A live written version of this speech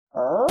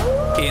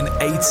In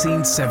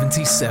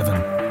 1877,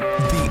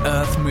 the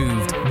earth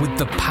moved with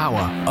the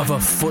power of a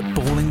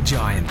footballing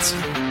giant.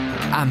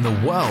 And the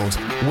world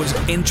was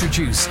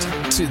introduced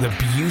to the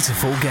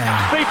beautiful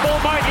game. People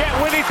might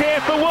yet win it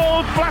here for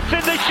Wolves. Blasting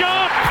the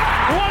shot.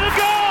 What a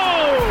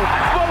goal!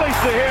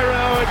 Bully's the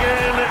hero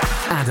again.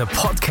 And a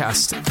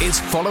podcast is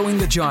following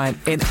the giant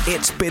in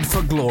its bid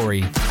for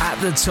glory at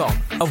the top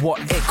of what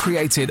it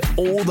created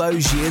all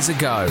those years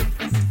ago.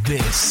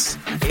 This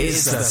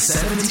is the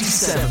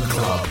 77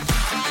 Club.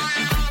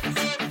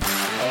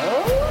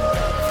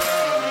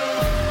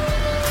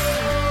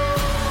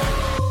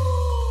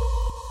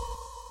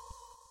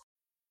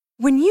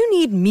 When you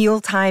need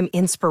mealtime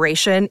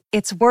inspiration,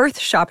 it's worth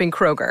shopping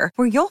Kroger,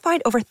 where you'll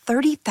find over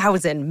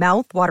 30,000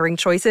 mouth-watering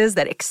choices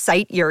that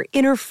excite your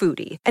inner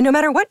foodie. And no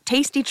matter what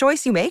tasty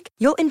choice you make,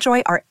 you'll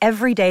enjoy our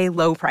everyday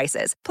low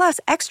prices, plus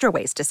extra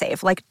ways to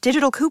save, like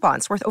digital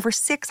coupons worth over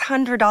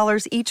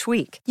 $600 each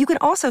week. You can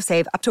also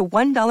save up to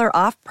 $1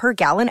 off per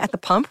gallon at the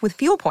pump with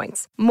fuel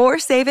points. More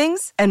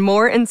savings and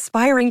more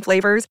inspiring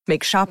flavors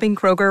make shopping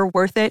Kroger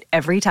worth it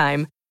every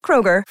time.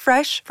 Kroger,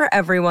 fresh for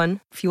everyone.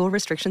 Fuel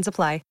restrictions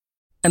apply.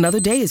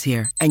 Another day is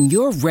here, and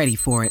you're ready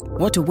for it.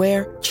 What to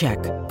wear? Check.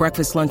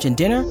 Breakfast, lunch, and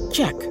dinner?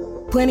 Check.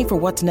 Planning for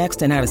what's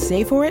next and how to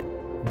save for it?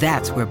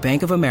 That's where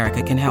Bank of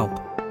America can help.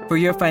 For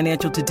your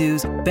financial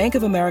to-dos, Bank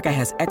of America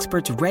has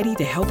experts ready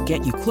to help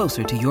get you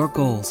closer to your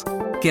goals.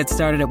 Get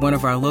started at one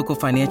of our local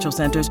financial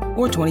centers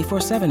or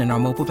 24/7 in our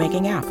mobile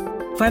banking app.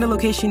 Find a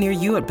location near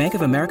you at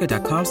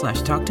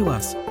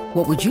bankofamerica.com/talktous.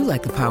 What would you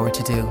like the power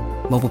to do?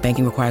 Mobile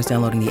banking requires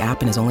downloading the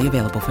app and is only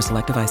available for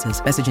select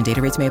devices. Message and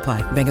data rates may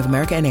apply. Bank of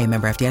America N.A.,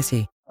 member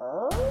FDIC.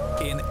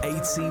 In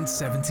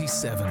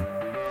 1877,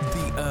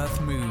 the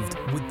earth moved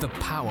with the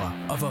power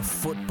of a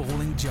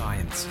footballing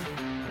giant.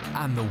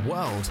 And the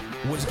world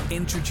was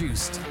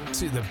introduced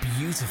to the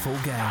beautiful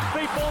game.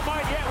 People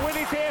might yet win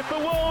it here for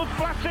Wolves.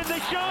 Blasting the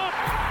shot.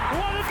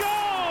 What a goal!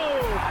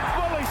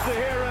 Bully's the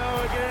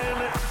hero again.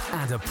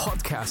 And a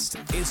podcast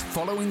is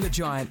following the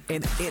giant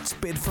in its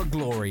bid for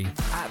glory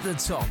at the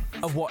top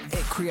of what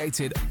it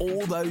created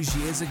all those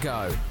years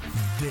ago.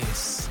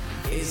 This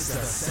is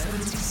the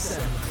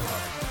 77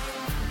 Club.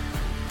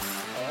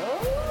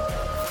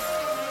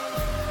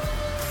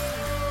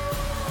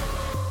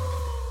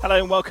 Hello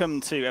and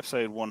welcome to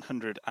episode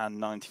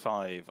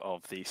 195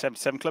 of the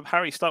 77 Club.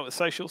 Harry, start with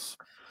socials.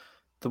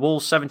 The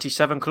Wolves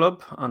 77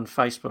 Club on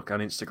Facebook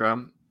and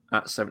Instagram,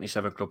 at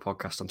 77 Club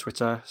Podcast on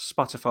Twitter,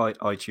 Spotify,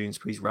 iTunes.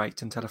 Please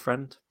rate and tell a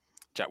friend.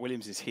 Jack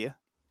Williams is here.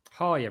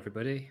 Hi,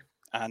 everybody.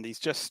 And he's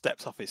just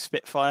stepped off his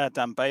Spitfire.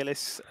 Dan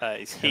Bayliss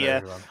is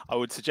here. Hello, I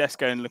would suggest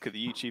go and look at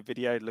the YouTube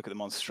video, look at the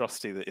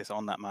monstrosity that is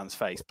on that man's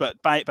face. But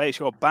Bayliss,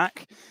 you're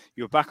back.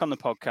 You're back on the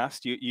podcast.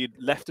 You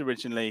left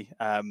originally.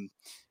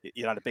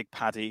 You had a big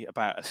paddy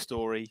about a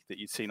story that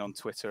you'd seen on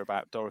Twitter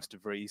about Doris de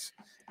Vries,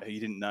 who you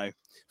didn't know,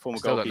 former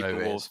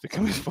goalkeeper Wolves,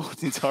 becoming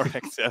sporting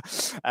director.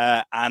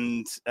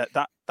 And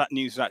that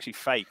news was actually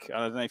fake. I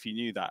don't know if you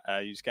knew that.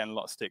 You're just getting a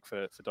lot of stick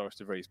for Doris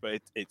de Vries, but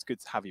it's good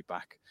to have you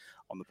back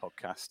on the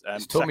podcast.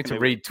 It's taught me to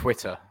read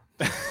Twitter.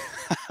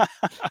 I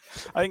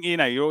think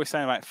you're always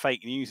saying about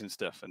fake news and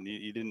stuff, and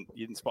you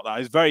didn't spot that. It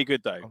was very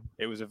good though.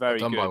 It was a very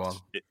good. By one.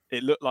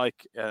 It looked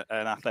like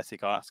an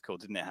athletic article,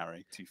 didn't it,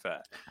 Harry? To be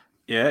fair.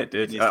 Yeah, it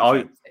did.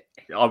 I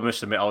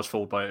must admit I was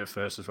fooled by it at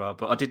first as well,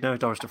 but I did know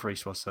Doris de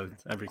Vries was, so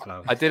every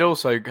cloud. I did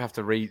also have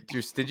to read.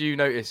 Did you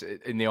notice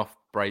in the off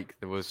break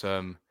there was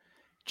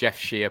Jeff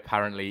Shee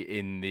apparently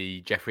in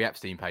the Jeffrey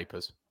Epstein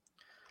papers?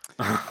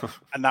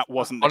 And that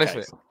wasn't the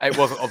honestly case. It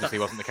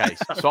wasn't the case.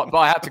 So, but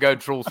I had to go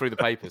trawl through the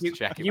papers to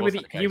check. You were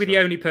the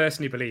only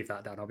person who believed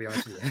that, Dan. I'll be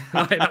honest with you.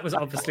 That was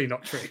obviously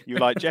not true. You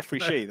like Jeffrey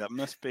Shee? That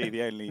must be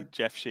the only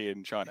Jeff Shee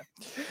in China.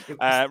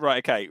 Right,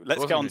 okay.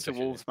 Let's go on to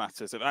Wolves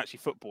matters. Actually,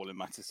 footballing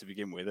matters to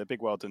begin with. A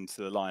big well done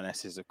to the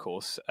Lionesses, of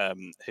course,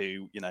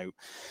 who,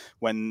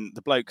 when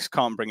the blokes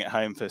can't bring it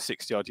home for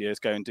 60 odd years,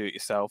 go and do it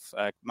yourself.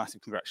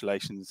 Massive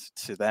congratulations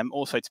to them.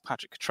 Also to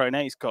Patrick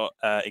Catrone, he's got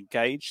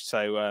engaged,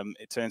 so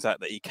it turns out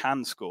that he can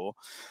score.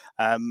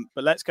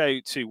 But let's go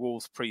to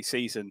Wolves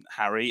pre-season,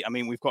 Harry. I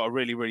mean, we've got a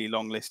really, really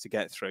long list to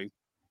get through.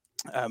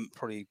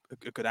 Probably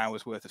a good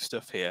hour's worth of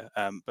stuff here.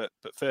 But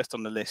first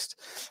on the list,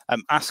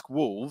 Ask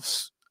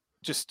Wolves.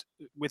 Just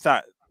with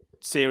that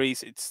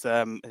series, it's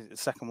the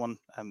second one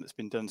that's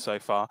been done so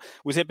far.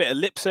 Was it a bit of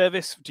lip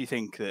service? Do you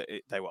think that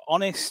they were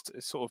honest?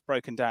 It's sort of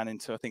broken down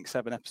into, I think,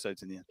 7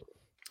 episodes in the end.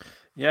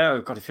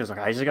 Yeah, God, it feels like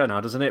ages ago now,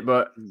 doesn't it?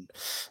 But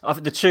I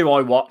think the two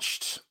I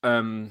watched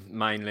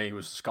mainly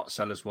was the Scott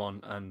Sellers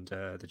one and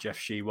the Jeff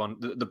Shee one.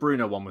 The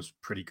Bruno one was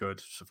pretty good,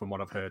 from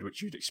what I've heard,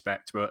 which you'd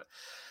expect. But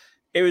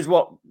it was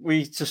what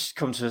we just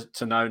come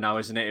to know now,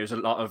 isn't it? It was a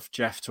lot of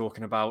Jeff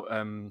talking about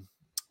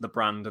the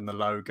brand and the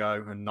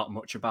logo and not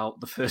much about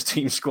the first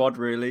team squad,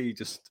 really. He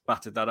just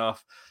battered that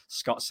off.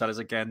 Scott Sellers,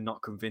 again,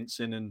 not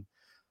convincing. And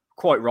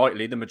quite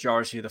rightly, the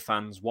majority of the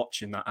fans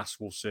watching that Ask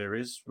Wolves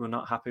series were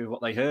not happy with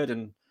what they heard.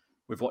 And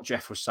with what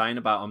Jeff was saying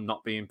about him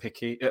not being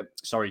picky.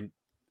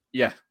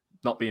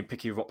 Not being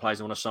picky with what players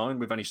they want to sign.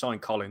 We've only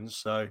signed Collins,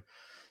 so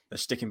they're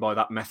sticking by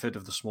that method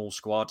of the small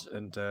squad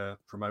and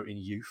promoting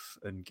youth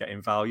and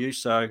getting value.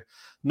 So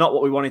not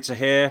what we wanted to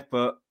hear,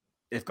 but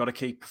they've got to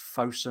keep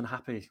Fosun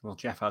happy. Well,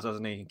 Jeff has,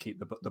 hasn't he? And keep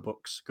the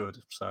books good.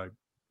 So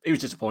it was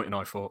disappointing,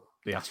 I thought,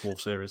 the Aspinall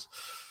series.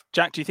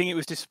 Jack, do you think it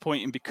was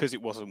disappointing because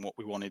it wasn't what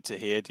we wanted to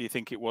hear? Do you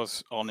think it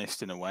was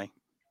honest in a way?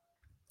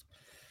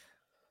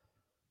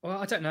 Well,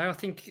 I don't know. I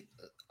think,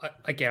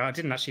 again, I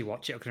didn't actually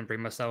watch it. I couldn't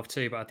bring myself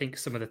to, but I think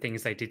some of the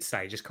things they did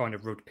say just kind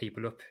of rubbed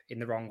people up in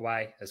the wrong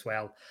way as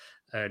well.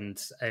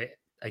 And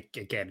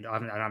again, I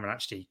haven't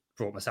actually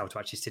brought myself to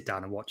actually sit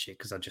down and watch it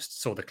because I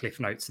just saw the cliff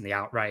notes and the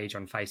outrage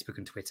on Facebook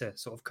and Twitter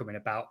sort of coming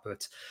about.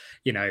 But,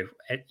 you know,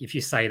 if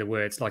you say the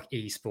words like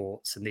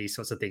esports and these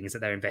sorts of things that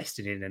they're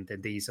investing in, and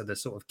these are the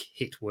sort of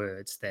hit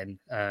words, then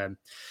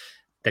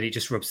it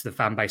just rubs the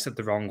fan base up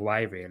the wrong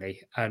way,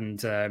 really.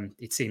 And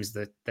it seems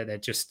that they're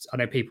just, I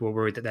know people were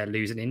worried that they're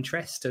losing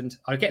interest, and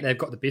I get they've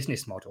got the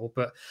business model,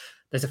 but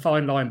there's a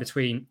fine line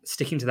between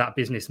sticking to that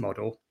business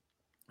model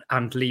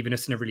and leaving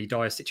us in a really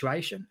dire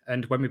situation.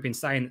 And when we've been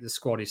saying that the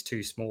squad is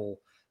too small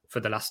for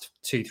the last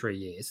 2-3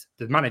 years,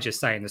 the manager's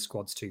saying the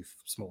squad's too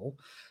small.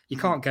 You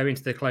can't go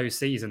into the closed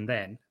season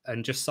then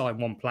and just sign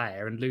one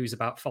player and lose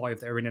about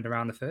 5 that are in and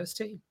around the first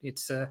team.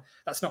 It's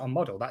that's not a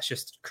model. That's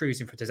just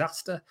cruising for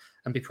disaster.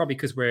 And probably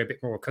because we're a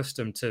bit more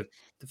accustomed to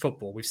the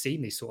football, we've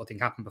seen these sort of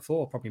things happen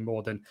before, probably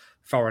more than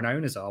foreign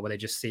owners are, where they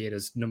just see it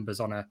as numbers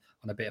on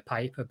a bit of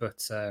paper.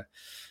 But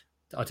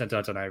I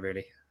don't know,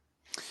 really.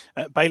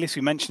 Bayliss,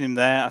 we mentioned him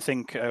there. I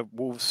think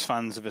Wolves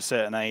fans of a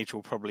certain age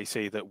will probably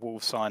see that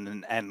Wolves sign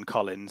an N.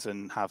 Collins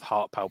and have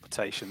heart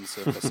palpitations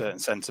of a certain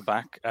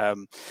centre-back.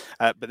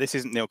 But this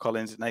isn't Neil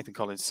Collins, it's Nathan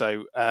Collins.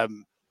 So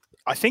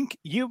I think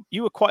you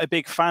were quite a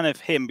big fan of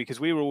him because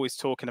we were always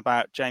talking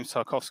about James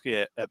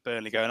Tarkowski at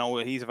Burnley going, oh,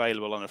 well, he's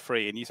available on a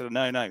free. And you said,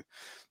 no.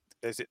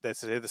 There's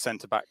the other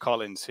centre-back,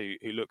 Collins, who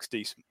looks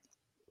decent.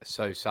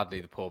 So sadly,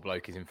 the poor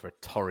bloke is in for a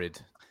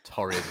torrid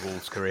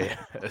Wolves career.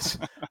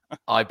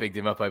 I bigged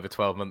him up about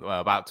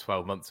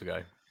 12 months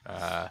ago.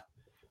 I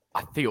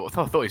thought he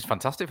was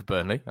fantastic for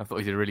Burnley. I thought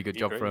he did a really good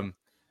job for him.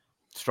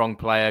 Strong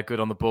player, good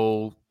on the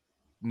ball,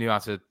 knew how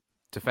to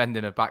defend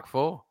in a back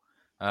four,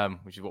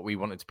 which is what we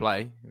wanted to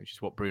play, which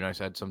is what Bruno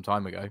said some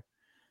time ago.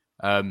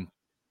 I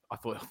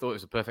thought it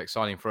was a perfect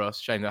signing for us.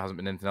 Shame there hasn't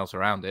been anything else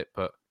around it,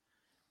 but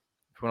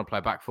if we want to play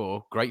a back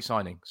four, great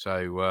signing.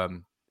 So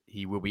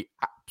he will be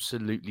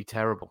absolutely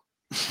terrible.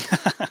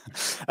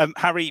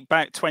 Harry,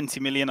 about 20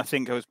 million, I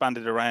think I was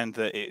banded around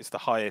that it's the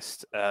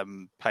highest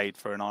paid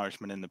for an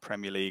Irishman in the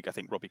Premier League. I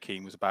think Robbie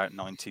Keane was about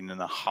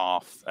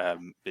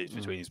 19.5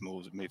 between his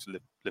moves to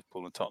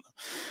Liverpool and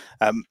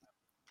Tottenham.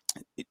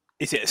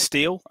 Is it a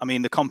steal? I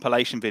mean, the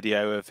compilation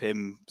video of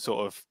him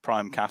sort of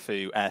Prime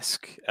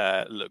Cafu-esque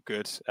looked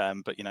good,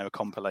 but, you know, a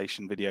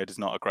compilation video does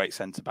not a great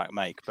centre-back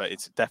make, but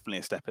it's definitely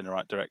a step in the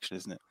right direction,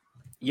 isn't it?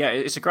 Yeah,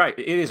 it is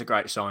a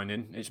great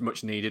signing. It's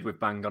much needed. We've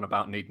banged on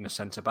about needing a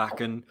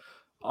centre-back, and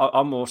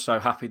I'm also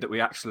happy that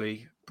we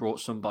actually brought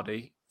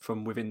somebody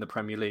from within the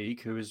Premier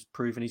League who has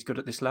proven he's good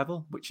at this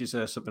level, which is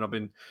something I've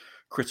been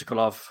critical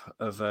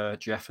of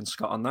Jeff and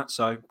Scott on that.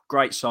 So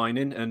great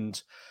signing,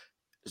 and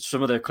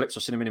some of the clips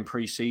I've seen him in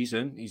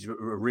pre-season, he's a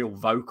real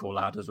vocal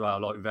lad as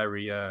well, like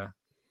very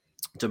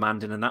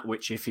demanding and that,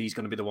 which if he's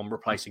going to be the one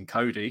replacing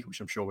Cody, which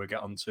I'm sure we'll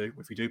get onto,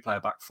 if we do play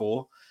a back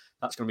four,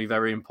 that's going to be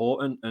very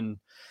important. And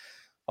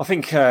I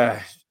think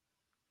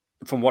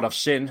from what I've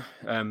seen,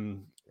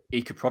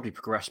 he could probably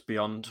progress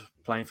beyond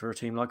playing for a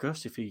team like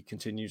us if he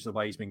continues the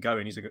way he's been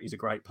going. He's a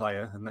great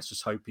player, and let's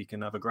just hope he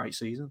can have a great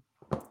season.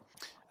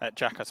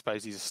 Jack, I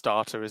suppose he's a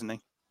starter, isn't he?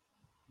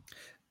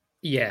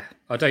 Yeah,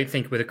 I don't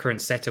think with the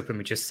current setup, and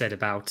we just said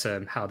about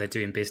how they're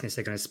doing business,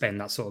 they're going to spend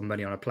that sort of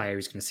money on a player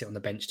who's going to sit on the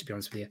bench, to be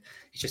honest with you.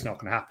 It's just not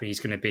going to happen. He's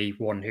going to be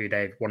one who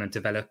they want to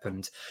develop,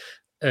 and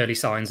early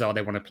signs are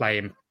they want to play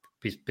him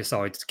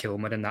besides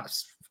Kilman, and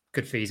that's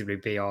could feasibly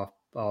be our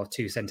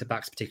two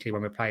centre-backs, particularly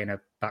when we're playing a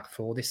back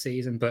four this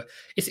season. But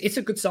it's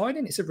a good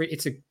signing. It's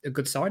a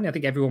good signing. I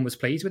think everyone was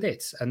pleased with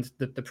it. And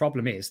the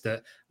problem is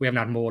that we haven't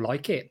had more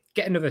like it.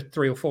 Get another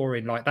 3 or 4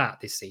 in like that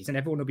this season,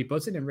 everyone will be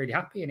buzzing and really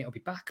happy, and it'll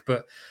be back.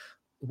 But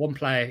one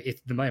player at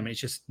the moment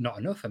is just not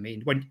enough. I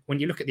mean, when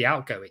you look at the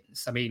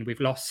outgoings, I mean, we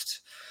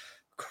lost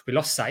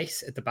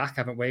Saïss at the back,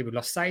 haven't we? We've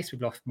lost Saïss,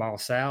 we've lost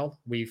Marcel,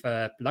 we've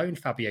loaned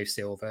Fabio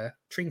Silva.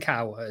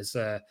 Trincao has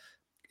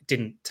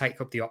didn't take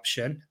up the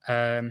option.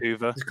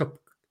 Hoover.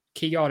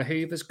 Kiana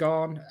Hoover's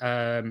gone.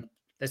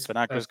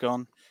 Vinagra's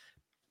gone.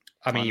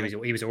 I mean,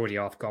 he was already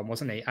half gone,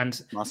 wasn't he?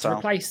 And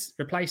Marcel. To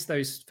replace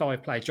those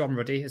 5 players, John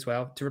Ruddy as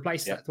well, to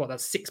replace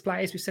that's 6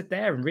 players we said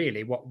there, and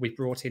really what we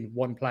brought in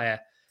 1 player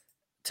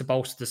to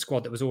bolster the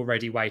squad that was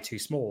already way too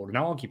small. And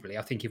arguably,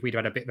 I think if we'd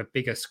had a bit of a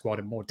bigger squad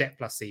and more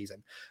depth last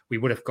season, we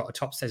would have got a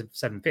top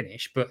 7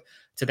 finish. But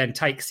to then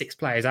take 6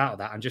 players out of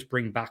that and just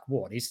bring back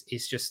 1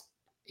 is just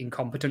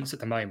incompetence at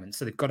the moment.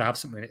 So they've got to have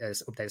something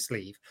up their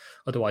sleeve.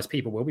 Otherwise,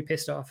 people will be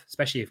pissed off,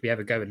 especially if we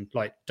ever go and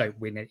don't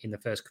win it in the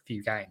first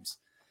few games.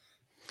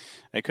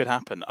 It could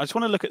happen. I just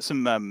want to look at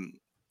some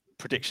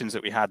predictions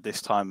that we had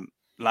this time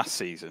last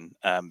season,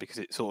 because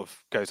it sort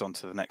of goes on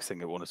to the next thing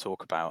that we want to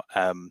talk about.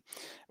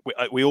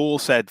 We all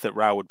said that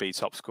Raul would be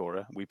top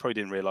scorer. We probably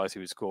didn't realise he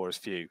would score as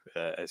few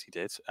as he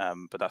did,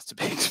 but that's to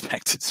be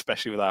expected,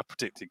 especially with our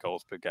predicted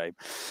goals per game.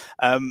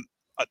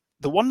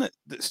 The one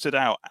that stood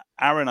out,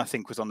 Aaron, I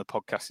think, was on the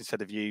podcast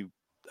instead of you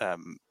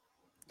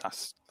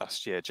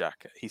last year,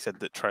 Jack. He said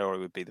that Traore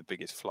would be the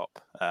biggest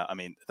flop. I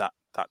mean, that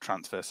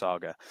transfer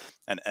saga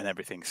and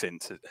everything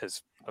since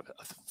has a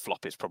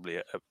flop is probably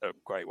a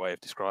great way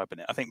of describing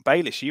it. I think,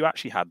 Baelish, you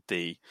actually had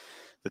the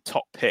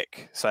top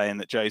pick saying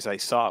that Jose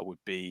Sarr would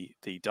be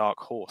the dark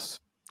horse.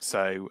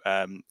 So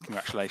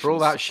congratulations. For all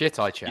that shit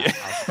I chat.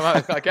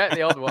 Yeah. I get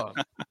the odd one.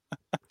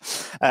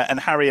 And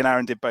Harry and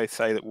Aaron did both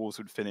say that Wolves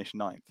would finish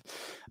 9th.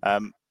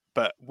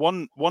 But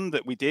one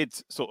that we did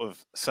sort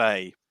of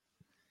say,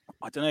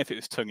 I don't know if it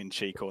was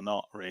tongue-in-cheek or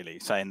not, really,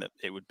 saying that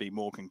it would be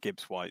Morgan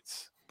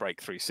Gibbs-White's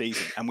breakthrough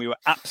season. And we were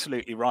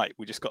absolutely right.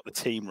 We just got the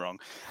team wrong.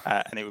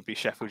 And it would be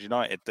Sheffield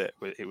United that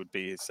it would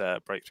be his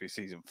breakthrough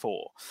season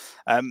 4.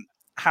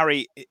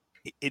 Harry,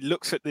 it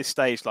looks at this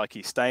stage like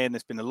he's staying.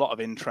 There's been a lot of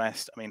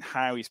interest. I mean,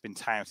 how he's been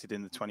touted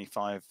in the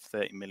 25,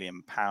 30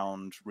 million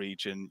pound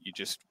region, you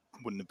just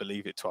wouldn't have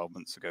believed it 12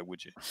 months ago,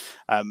 would you?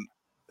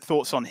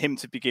 Thoughts on him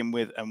to begin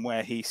with and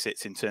where he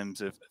sits in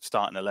terms of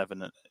starting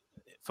 11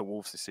 for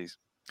Wolves this season?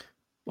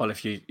 Well,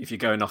 if you're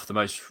going off the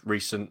most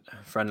recent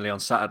friendly on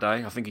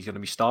Saturday, I think he's going to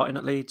be starting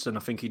at Leeds, and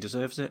I think he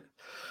deserves it.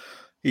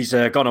 He's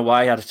gone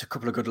away, had a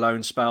couple of good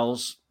loan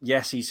spells.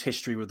 Yes, his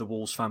history with the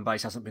Wolves fan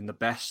base hasn't been the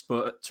best,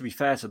 but to be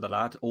fair to the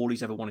lad, all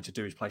he's ever wanted to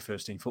do is play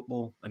first-team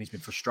football, and he's been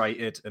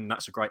frustrated, and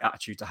that's a great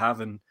attitude to have,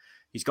 and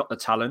he's got the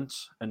talent,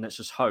 and let's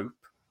just hope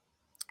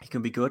he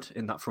can be good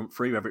in that front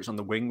three, whether it's on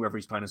the wing, whether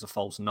he's playing as a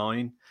false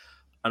 9.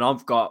 And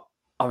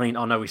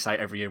I know we say it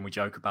every year and we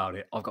joke about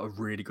it. I've got a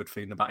really good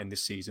feeling about him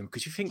this season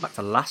because you think back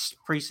to last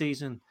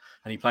pre-season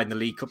and he played in the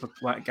League Cup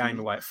game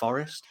away at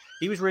Forest.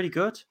 He was really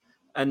good.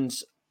 And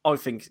I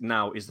think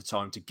now is the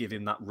time to give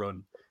him that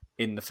run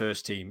in the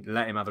first team.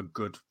 Let him have a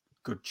good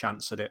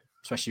chance at it,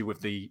 especially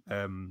with the,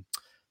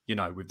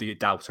 with the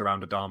doubt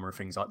around Adama and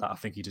things like that. I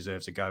think he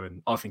deserves a go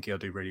and I think he'll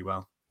do really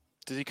well.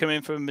 Does he come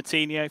in for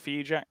Moutinho for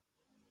you, Jack?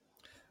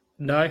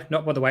 No,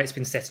 not by the way it's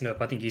been setting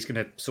up. I think he's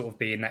going to sort of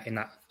be in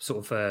that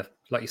sort of,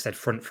 like you said,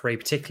 front three,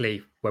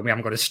 particularly when we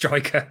haven't got a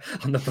striker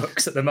on the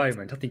books at the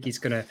moment. I think he's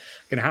going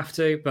to have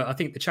to, but I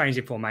think the change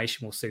in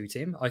formation will suit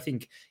him. I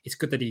think it's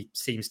good that he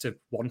seems to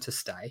want to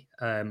stay.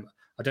 I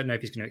don't know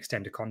if he's going to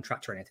extend a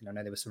contract or anything. I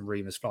know there were some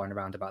rumours flying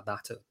around about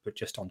that, but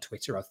just on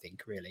Twitter, I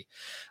think, really.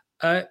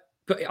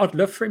 But I'd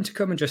love for him to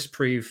come and just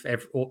prove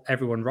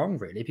everyone wrong,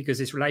 really, because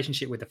his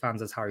relationship with the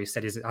fans, as Harry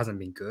said, hasn't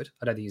been good.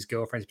 I don't think his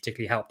girlfriend's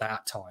particularly helped that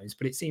at times,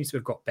 but it seems to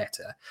have got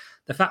better.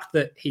 The fact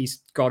that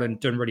he's gone and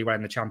done really well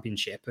in the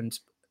Championship, and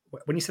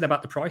when you said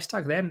about the price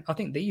tag then, I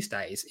think these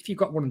days, if you've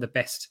got one of the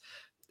best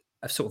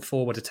sort of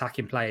forward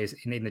attacking players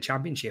in the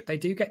Championship, they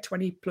do get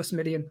 20 plus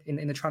million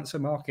in the transfer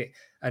market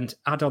and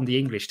add on the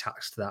English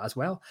tax to that as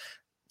well.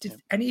 Did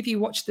any of you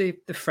watch the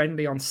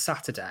friendly on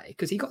Saturday?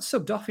 Because he got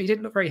subbed off. He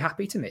didn't look very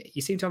happy to me.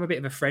 He seemed to have a bit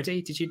of a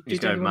Freddy.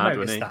 Did anyone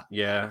notice that?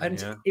 Yeah.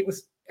 And it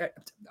was,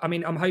 I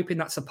mean, I'm hoping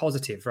that's a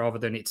positive rather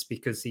than it's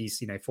because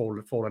he's,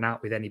 fallen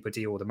out with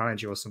anybody or the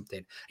manager or something.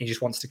 And he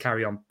just wants to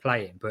carry on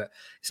playing. But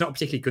it's not a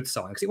particularly good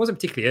sign because it wasn't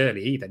particularly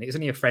early either. And it was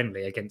only a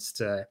friendly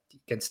against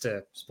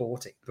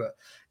Sporting. But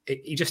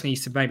he just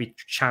needs to maybe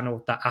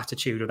channel that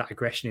attitude or that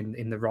aggression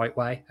in the right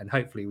way. And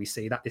hopefully we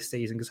see that this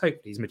season because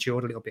hopefully he's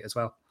matured a little bit as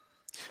well.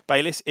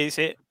 Bayliss, is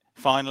it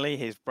finally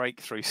his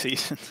breakthrough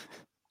season?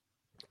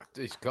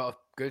 He's got a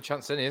good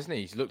chance in it, isn't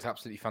he? He's looked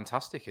absolutely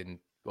fantastic in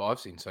what I've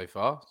seen so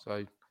far.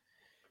 So,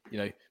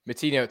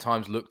 Moutinho at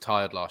times looked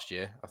tired last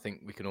year. I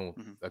think we can all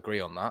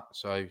agree on that.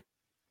 So,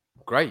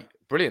 great,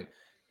 brilliant.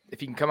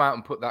 If you can come out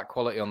and put that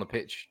quality on the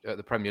pitch at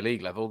the Premier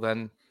League level,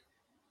 then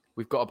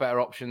we've got a better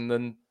option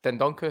than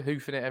Dendoncker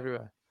hoofing it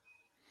everywhere.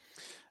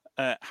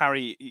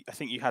 Harry, I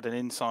think you had an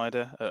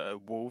insider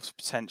at Wolves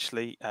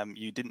potentially.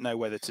 You didn't know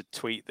whether to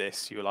tweet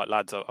this. You were like,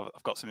 lads, I've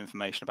got some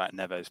information about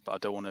Neves, but I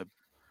don't want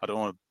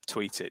to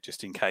tweet it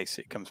just in case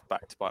it comes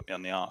back to bite me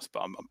on the arse. But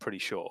I'm pretty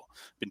sure.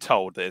 I've been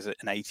told there's an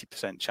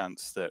 80%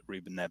 chance that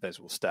Ruben Neves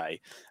will stay.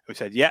 And we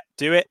said, yeah,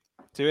 do it.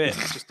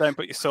 Just don't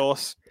put your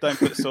sauce. Don't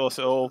put the sauce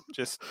at all.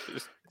 Just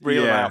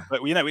reel them out. But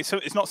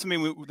it's not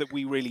something that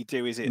we really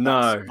do, is it?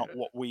 No,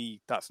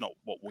 that's not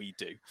what we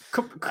do.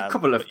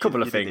 Couple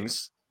of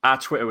things. Our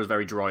Twitter was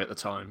very dry at the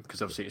time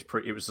because obviously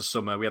it was the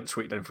summer. We hadn't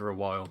tweeted in for a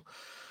while.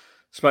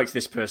 Spoke to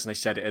this person, they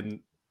said it,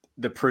 and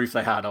the proof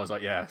they had, I was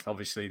like, yeah,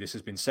 obviously this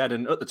has been said.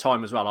 And at the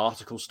time as well,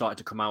 articles started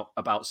to come out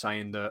about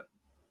saying that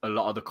a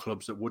lot of the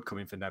clubs that would come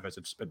in for Neves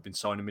had been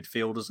signing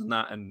midfielders and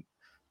that. And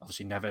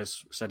obviously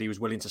Neves said he was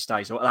willing to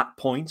stay. So at that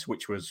point,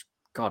 which was,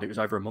 God, it was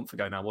over a month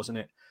ago now, wasn't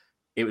it?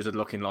 It was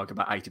looking like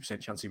about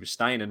 80% chance he was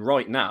staying. And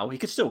right now, he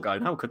could still go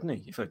now, couldn't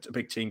he? If a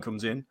big team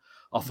comes in,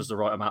 offers the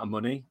right amount of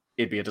money,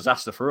 it'd be a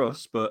disaster for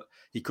us, but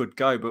he could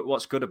go. But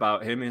what's good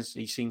about him is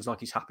he seems like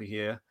he's happy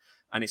here.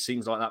 And it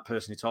seems like that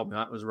person who told me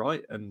that was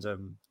right. And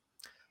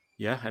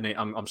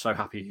I'm so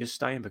happy he is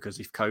staying because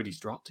if Cody's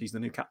dropped, he's the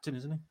new captain,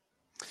 isn't he?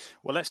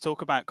 Well, let's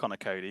talk about Conor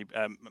Coady.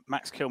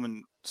 Max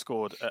Kilman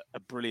scored a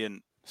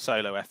brilliant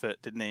solo effort,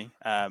 didn't he?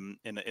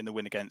 In the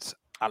win against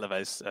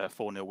Alaves,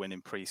 4-0 win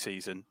in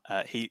pre-season.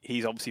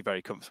 He's obviously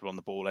very comfortable on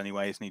the ball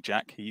anyway, isn't he,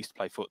 Jack? He used to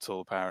play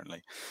futsal,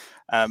 apparently.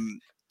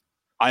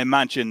 I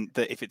imagine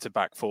that if it's a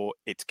back four,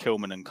 it's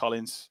Kilman and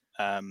Collins.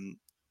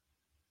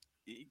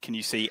 Can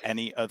you see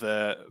any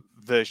other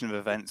version of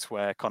events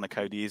where Conor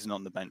Coady isn't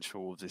on the bench for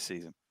Wolves this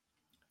season?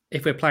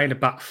 If we're playing a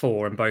back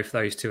four and both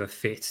those two are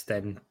fit,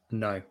 then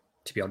no,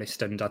 to be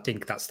honest. And I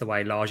think that's the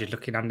way Lage is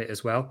looking at it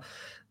as well.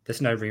 There's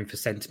no room for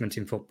sentiment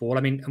in football.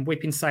 I mean, and we've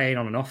been saying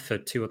on and off for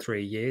 2 or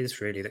 3 years,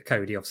 really, that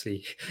Coady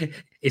obviously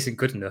isn't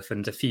good enough,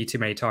 and a few too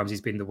many times he's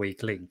been the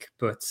weak link.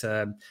 But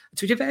to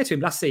be fair to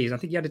him, last season, I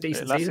think he had a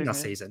decent season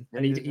last season,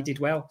 and he did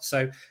well.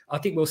 So I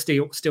think we'll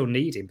still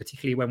need him,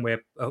 particularly when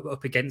we're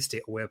up against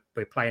it, or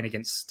we're playing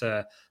against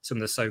some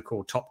of the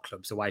so-called top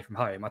clubs away from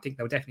home. I think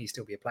there'll definitely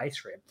still be a place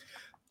for him.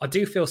 I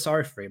do feel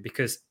sorry for him,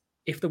 because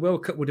if the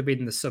World Cup would have been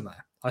in the summer,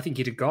 I think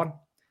he'd have gone.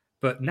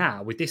 But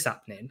now, with this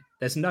happening,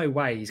 there's no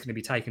way he's going to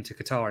be taken to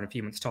Qatar in a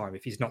few months' time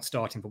if he's not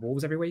starting for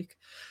Wolves every week.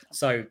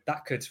 So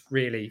that could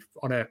really,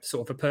 on a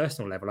sort of a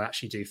personal level, I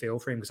actually do feel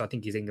for him, because I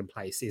think his England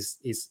place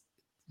is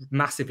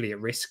massively at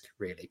risk,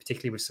 really,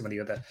 particularly with some of the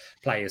other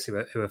players who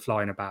are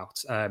flying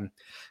about.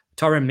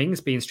 Tyrone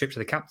Mings being stripped of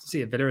the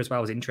captaincy at Villa as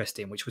well is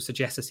interesting, which would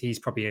suggest that he's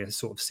probably in a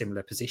sort of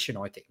similar position,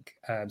 I think.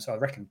 So I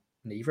reckon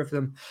neither of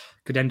them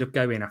could end up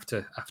going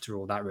after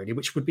all that, really,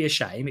 which would be a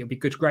shame. It would be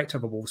great to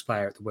have a Wolves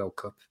player at the World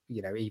Cup,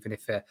 even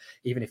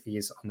if he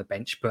is on the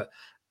bench. But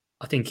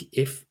I think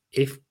if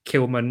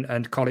Kilman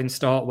and Collins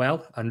start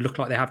well and look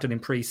like they have done in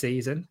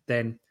pre-season,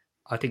 then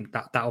I think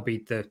that'll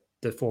be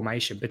the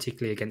formation,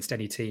 particularly against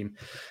any team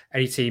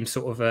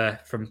sort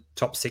of from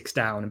top 6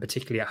 down, and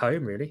particularly at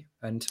home, really.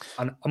 And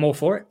I'm all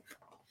for it.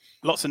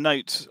 Lots of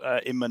notes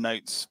in my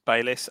notes,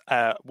 Bayliss.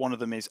 One of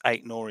them is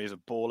Ait-Nouri as a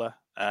baller.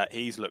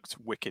 He's looked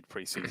wicked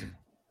pre-season.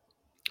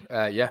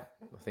 Yeah,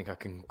 I think I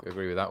can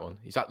agree with that one.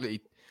 He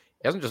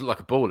hasn't just looked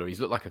like a baller.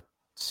 He's looked like a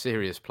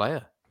serious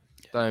player.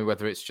 I don't know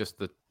whether it's just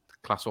the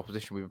class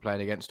opposition we were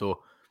playing against, or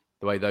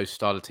the way those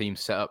style of teams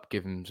set up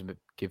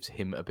gives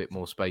him a bit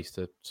more space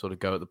to sort of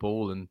go at the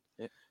ball. And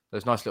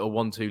those nice little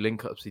 1-2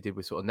 link-ups he did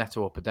with sort of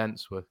Neto or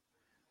Podence were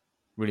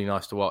really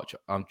nice to watch.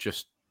 I'm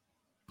just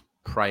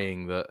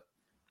praying that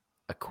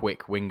a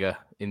quick winger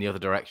in the other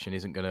direction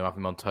isn't going to have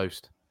him on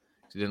toast.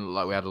 It didn't look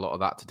like we had a lot of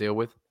that to deal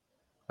with.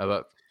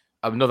 But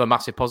another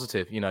massive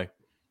positive,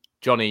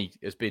 Johnny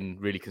has been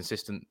really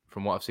consistent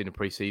from what I've seen in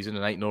pre-season,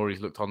 and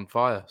Ait-Nouri's looked on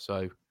fire.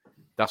 So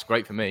that's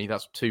great for me.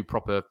 That's 2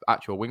 proper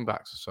actual wing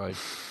backs. So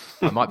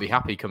I might be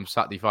happy come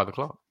Saturday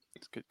 5:00.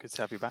 It's good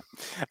to have you back.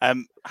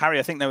 Harry,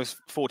 I think there was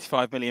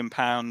 £45 million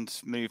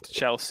moved to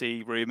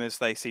Chelsea rumours.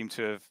 They seem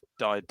to have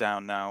died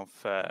down now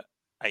for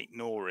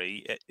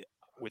Ait-Nouri.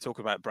 We're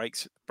talking about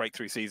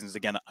breakthrough seasons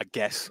again, I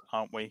guess,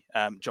 aren't we?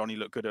 Johnny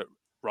looked good at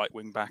right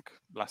wing back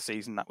last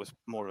season. That was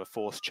more of a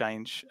forced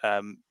change.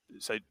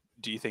 So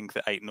do you think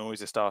that Ait-Nouri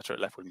is a starter at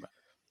left wing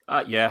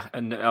back? Yeah,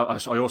 and I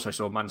also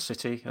saw Man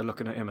City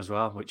looking at him as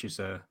well, which is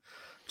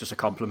just a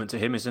compliment to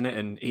him, isn't it?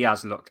 And he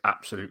has looked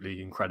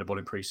absolutely incredible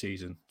in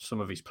pre-season. Some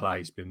of his play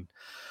has been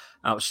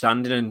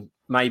outstanding, and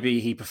maybe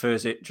he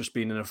prefers it just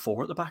being in a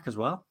 4 at the back as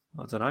well.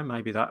 I don't know.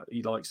 Maybe that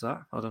he likes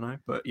that. I don't know.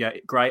 But yeah,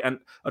 great. And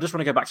I just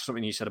want to go back to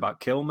something you said about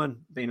Kilman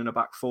being in a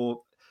back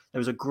 4. There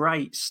was a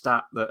great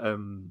stat that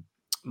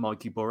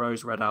Mikey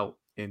Burrows read out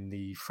in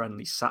the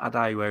friendly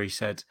Saturday, where he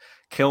said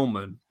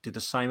Kilman did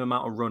the same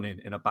amount of running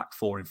in a back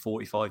 4 in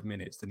 45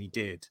 minutes than he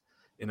did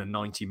in a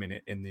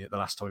 90-minute in the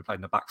last time we played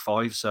in the back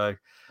 5. So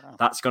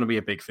that's going to be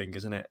a big thing,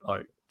 isn't it?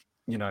 Like,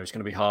 it's going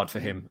to be hard for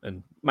him,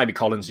 and maybe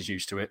Collins is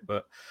used to it,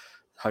 but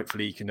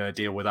hopefully he can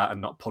deal with that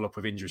and not pull up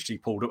with injuries. He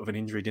pulled up with an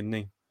injury, didn't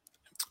he,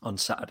 on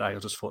Saturday? I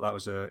just thought that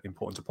was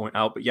important to point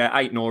out. But yeah,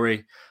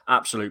 Ait-Nouri,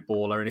 absolute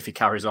baller, and if he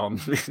carries on,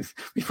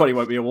 he probably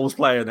won't be a Wolves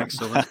player next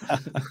summer.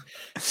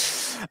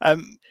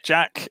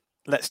 Jack,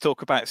 let's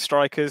talk about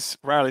strikers.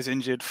 Raul is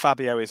injured.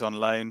 Fabio is on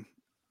loan.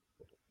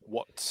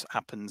 What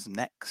happens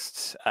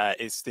next?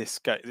 Is this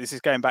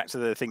going back to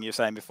the thing you were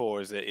saying before?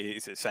 Is it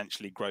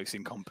essentially gross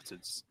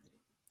incompetence?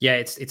 Yeah,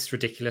 it's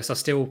ridiculous.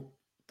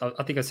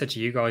 I think I said to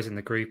you guys in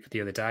the group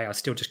the other day, I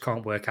still just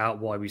can't work out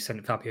why we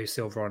sent Fabio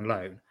Silva on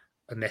loan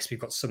unless we've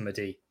got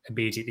somebody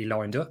immediately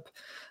lined up.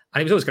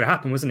 And it was always going to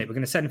happen, wasn't it? We're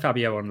going to send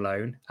Fabio on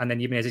loan, and then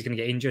Jimenez is going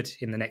to get injured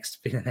in the next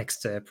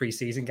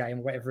pre-season game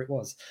or whatever it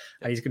was,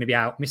 and he's going to be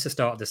out, miss the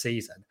start of the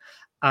season.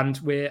 And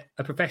we're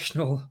a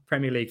professional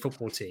Premier League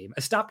football team,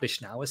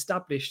 established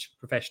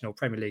professional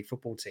Premier League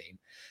football team,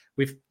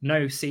 with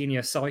no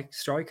senior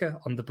striker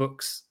on the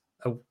books,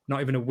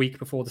 not even a week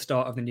before the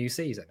start of the new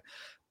season.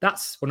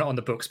 That's, well, not on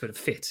the books, but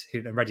fit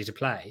and ready to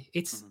play.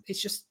 It's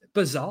just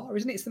bizarre,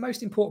 isn't it? It's the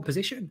most important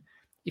position.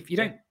 If you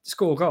don't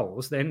score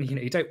goals, then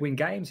you don't win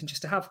games. And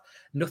just to have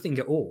nothing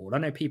at all, I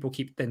know people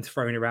keep then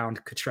throwing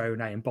around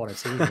Cutrone and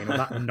Bonatini and all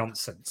that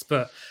nonsense,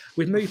 but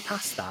we've moved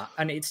past that,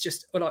 and it's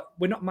just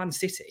we're not Man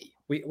City.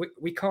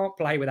 We can't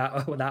play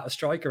without a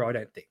striker, I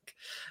don't think.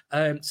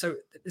 So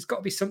there's got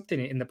to be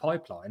something in the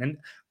pipeline, and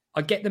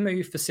I get the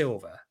move for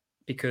Silva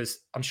because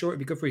I'm sure it'd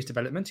be good for his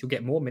development. He'll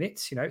get more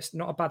minutes. You know, it's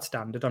not a bad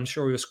standard. I'm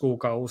sure he'll score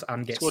goals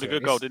and get scored service. a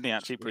good goal, didn't he?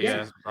 Actually,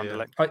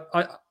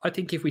 I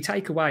think if we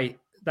take away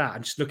that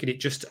and just look at it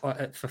just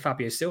for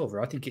Fabio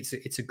Silva, I think it's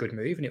a good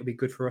move and it'll be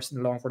good for us in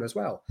the long run as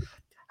well.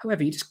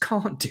 However, you just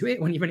can't do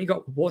it when you've only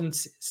got one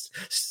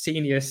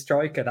senior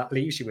striker that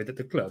leaves you with at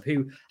the club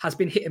who has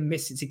been hit and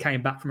miss since he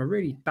came back from a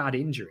really bad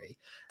injury.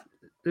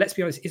 Let's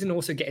be honest, isn't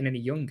also getting any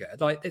younger.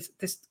 Like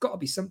there's got to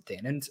be something,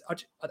 and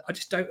I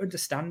just don't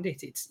understand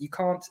it. You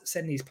can't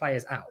send these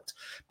players out.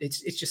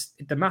 It's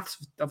just the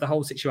maths of the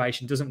whole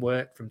situation doesn't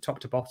work from top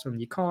to bottom.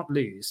 You can't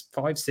lose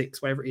 5,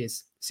 6, whatever it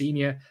is,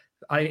 senior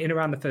in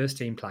around the first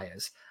team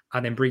players,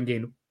 and then bring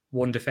in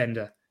one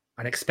defender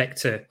and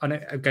expect to. I know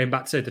going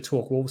back to the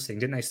Talk Wolves thing,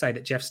 didn't they say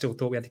that Jeff still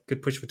thought we had a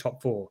good push for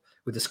top 4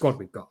 with the squad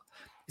we've got?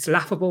 It's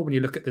laughable when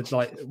you look at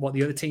what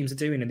the other teams are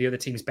doing and the other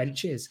teams'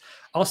 benches.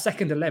 Our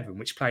second 11,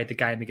 which played the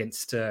game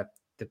against the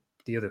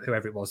other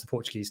whoever it was, the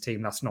Portuguese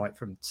team last night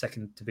from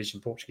second division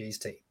Portuguese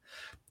team.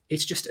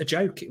 It's just a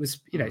joke. It was,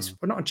 it's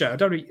not a joke. I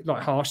don't really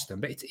like harsh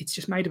them, but it's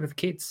just made up of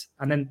kids,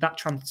 and then that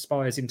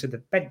transpires into the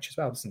bench as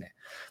well, doesn't it?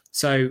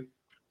 So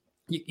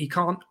you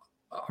can't.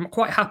 I'm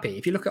quite happy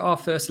if you look at our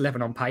first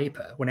 11 on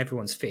paper when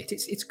everyone's fit.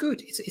 It's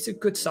good. It's a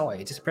good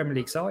side. It's a Premier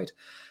League side.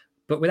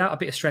 But without a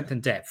bit of strength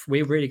and depth,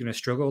 we're really going to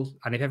struggle.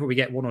 And if ever we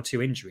get 1 or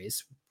 2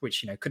 injuries,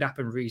 which could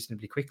happen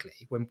reasonably quickly,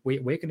 when we're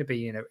going to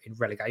be in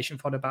relegation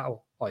fodder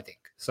battle, I think.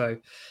 So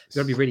we've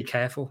got to be really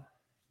careful.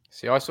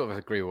 See, I sort of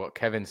agree with what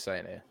Kevin's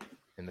saying here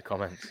in the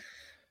comments,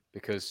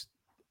 because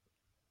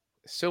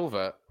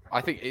Silva,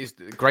 I think, is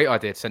a great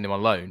idea to send him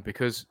on loan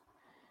because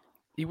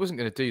he wasn't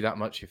going to do that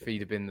much if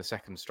he'd have been the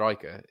second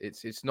striker.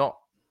 It's the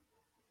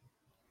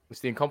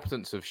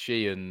incompetence of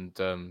Shi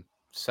and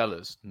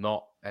Sellers,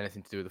 not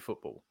anything to do with the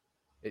football.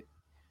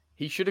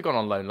 He should have gone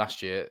on loan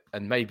last year,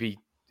 and maybe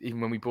even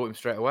when we bought him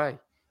straight away.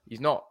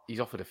 He's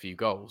offered a few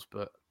goals,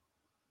 but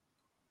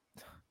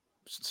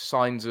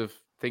signs of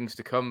things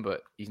to come,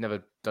 but he's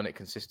never done it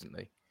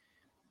consistently.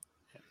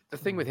 The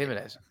thing with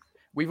Jimenez,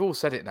 we've all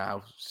said it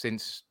now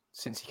since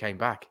he came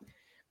back.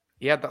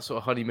 He had that sort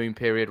of honeymoon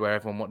period where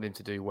everyone wanted him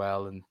to do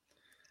well, and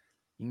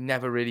he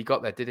never really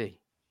got there, did he?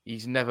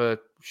 He's never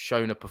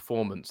shown a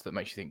performance that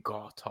makes you think,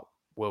 God, top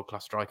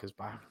world-class striker's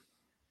back.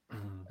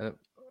 And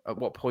at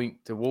what point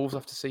do Wolves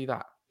have to see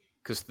that?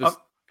 Because there's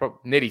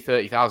nearly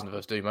 30,000 of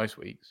us do most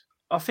weeks.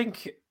 I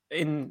think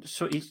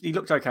he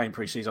looked okay in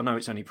pre-season. I know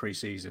it's only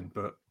pre-season,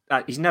 but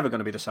he's never going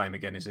to be the same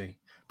again, is he?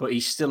 But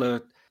he's still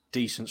a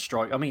decent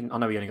striker. I mean, I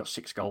know he only got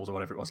 6 goals or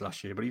whatever it was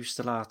last year, but he was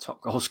still our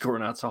top goal scorer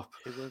and our top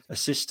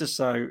assister.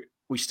 So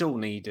we still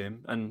need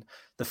him. And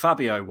the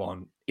Fabio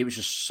one, it was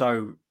just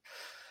so...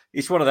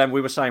 It's one of them,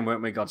 we were saying,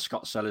 weren't we, God,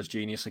 Scott Sellers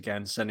genius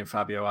again, sending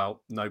Fabio out,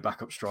 no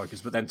backup strikers.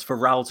 But then for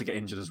Raul to get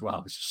injured as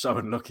well, it's just so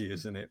unlucky,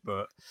 isn't it?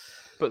 But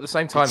at the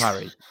same time,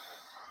 Harry,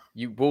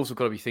 Wolves have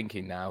got to be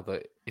thinking now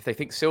that if they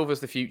think Silva's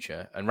the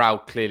future, and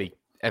Raul clearly,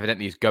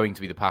 evidently is going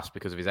to be the past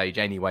because of his age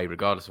anyway,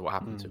 regardless of what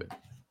happened to him,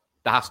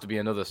 there has to be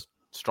another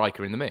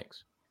striker in the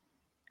mix.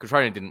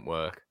 Cotrone didn't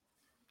work.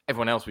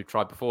 Everyone else we've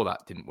tried before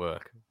that didn't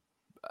work.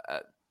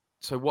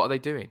 So what are they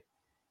doing?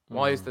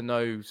 Why is there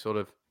no sort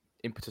of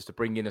impetus to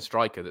bring in a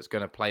striker that's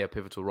going to play a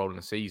pivotal role in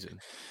the season?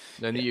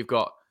 And then you've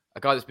got a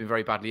guy that's been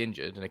very badly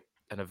injured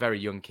and a very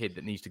young kid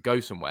that needs to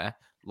go somewhere,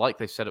 like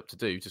they've set up to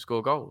do, to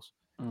score goals.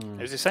 It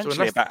was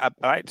essentially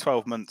about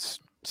 12 months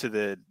to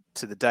the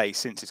day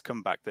since his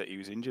comeback that he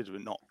was injured. We're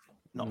not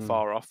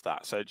far off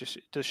that. So just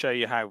to show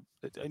you how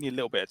only a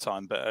little bit of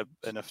time, but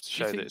enough to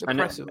show that the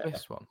press have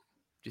missed one. Do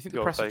you think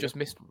the press have just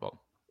missed one?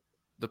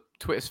 The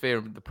Twitter sphere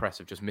and the press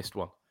have just missed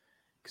one,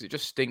 because it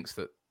just stinks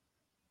that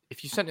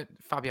if you send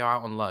Fabio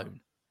out on loan,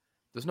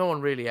 there's no one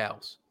really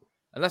else.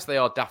 Unless they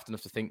are daft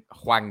enough to think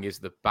Hwang is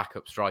the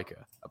backup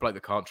striker, a bloke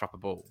that can't trap a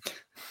ball.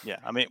 Yeah,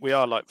 I mean, we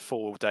are like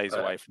 4 days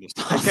away from this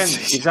time.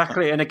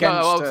 Exactly, and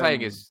against... No, what I'm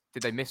saying is,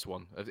 did they miss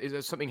one? Is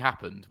there something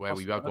happened where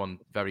we had one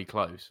very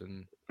close?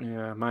 And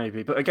yeah,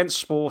 maybe. But against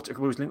Sporting,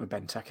 we was linked with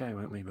Benteke,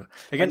 weren't we? But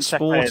against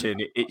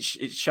Sporting, it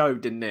showed,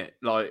 didn't it?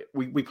 Like,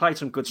 we played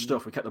some good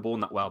stuff, we kept the ball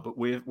in that well, but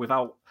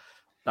without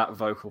that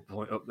vocal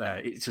point up there,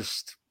 it's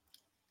just...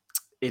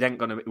 we ain't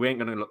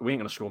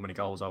gonna score many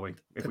goals, are we?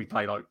 If we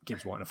play like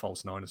Gibbs White in a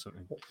false 9 or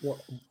something.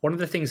 One of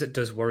the things that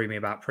does worry me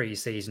about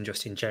pre-season,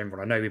 just in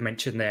general, I know we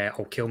mentioned there,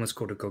 Kilman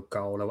scored a good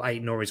goal, or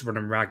Aït-Nour is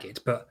running ragged,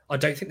 but I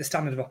don't think the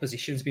standard of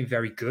opposition has been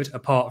very good,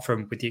 apart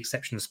from with the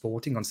exception of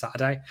Sporting on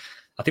Saturday.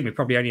 I think we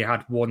probably only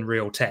had one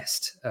real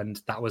test,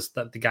 and that was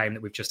the game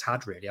that we've just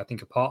had. Really, I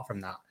think apart from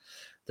that,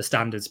 the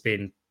standard's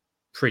been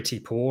pretty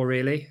poor,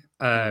 really,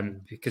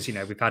 because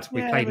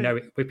we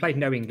played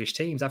no English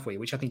teams, have we?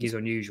 Which I think is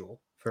unusual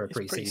for a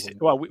pre-season.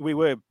 Well, we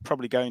were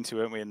probably going to,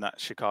 weren't we, in that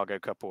Chicago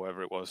Cup or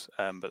whatever it was,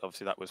 but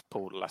obviously that was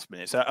pulled at the last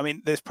minute. So I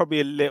mean, there's probably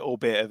a little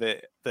bit of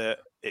it that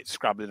it's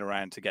scrabbling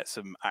around to get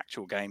some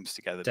actual games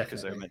together. Definitely.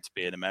 Because they're meant to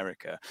be in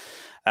America.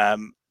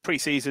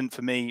 Pre-season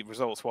for me,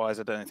 results-wise,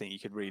 I don't think you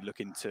could really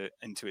look into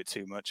it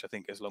too much. I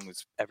think as long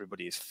as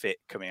everybody is fit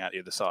coming out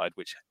the other side,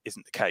 which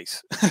isn't the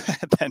case,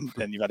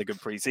 then you've had a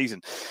good pre-season.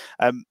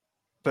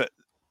 but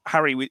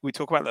Harry, we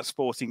talk about that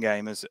Sporting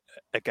game as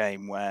a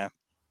game where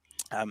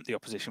the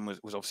opposition was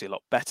obviously a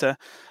lot better.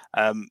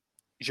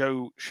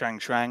 Zhou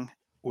Shuang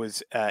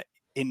was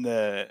in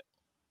the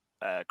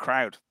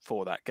crowd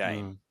for that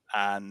game,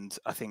 and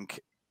I think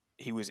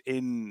he was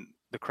in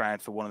the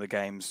crowd for one of the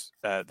games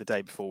the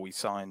day before we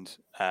signed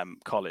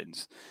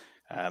Collins.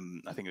 I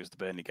think it was the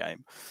Burnley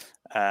game.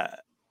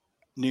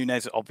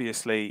 Nunez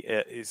obviously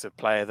is a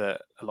player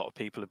that a lot of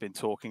people have been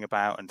talking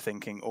about and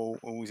thinking,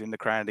 he's in the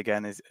crowd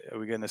again. Are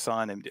we going to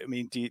sign him? I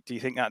mean, do you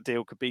think that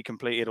deal could be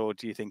completed, or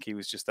do you think he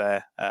was just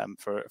there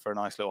for a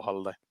nice little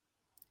holiday?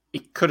 He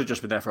could have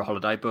just been there for a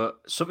holiday, but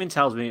something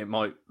tells me it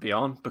might be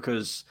on,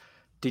 because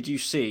did you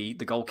see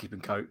the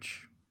goalkeeping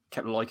coach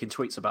kept liking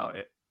tweets about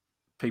it?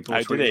 People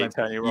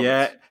Tony Roberts.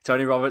 Yeah,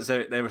 Tony Roberts.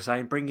 They were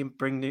saying bring him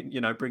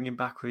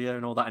back here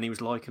and all that, and he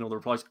was liking all the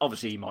replies.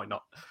 Obviously, he might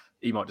not.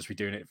 He might just be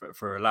doing it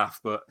for a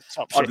laugh, but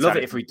I'd love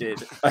it if we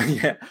did.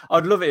 Yeah,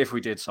 I'd love it if we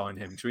did sign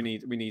him, because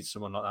we need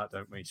someone like that,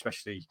 don't we?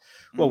 Especially,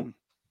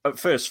 at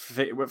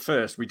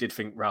first we did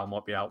think Raul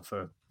might be out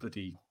for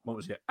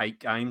 8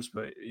 games,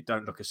 but it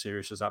don't look as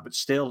serious as that. But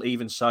still,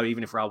 even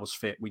if Raul was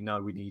fit, we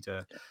know we need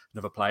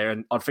another player,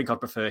 and I think I'd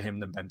prefer him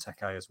than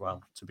Benteke as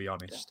well, to be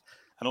honest. Yeah.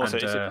 And also,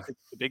 it's a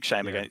big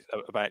shame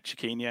about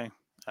Chiquinho.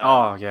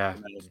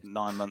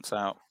 9 months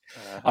out.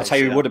 I'll tell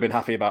you, we would have been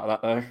happy about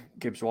that though,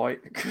 Gibbs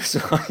White, because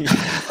I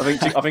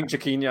think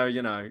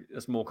Chiquinho,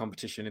 there's more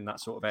competition in that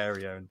sort of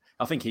area, and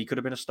I think he could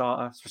have been a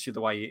starter, especially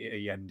the way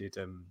he ended.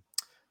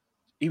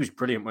 He was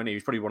brilliant when he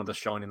was probably one of the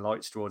shining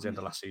lights towards the end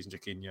of last season,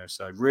 Chiquinho.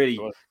 So really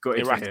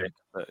gutted for him.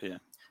 But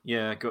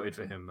Gutted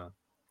for him, man.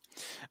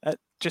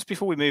 Just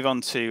before we move on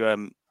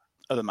to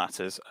other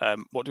matters,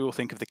 what do you all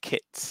think of the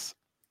kits?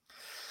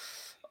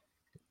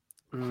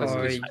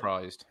 Pleasantly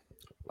surprised.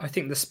 I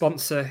think the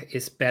sponsor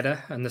is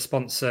better, and the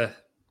sponsor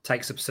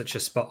takes up such a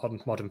spot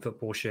on modern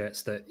football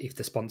shirts that if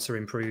the sponsor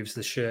improves,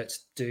 the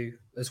shirts do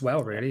as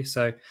well, really.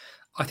 So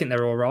I think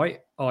they're all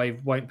right. I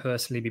won't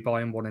personally be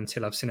buying one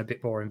until I've seen a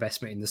bit more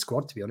investment in the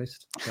squad, to be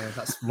honest. So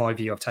that's my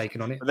view I've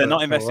taken on it. But they're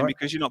not investing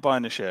because you're not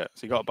buying the shirt.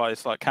 So you got to buy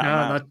this like cat and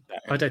mouse.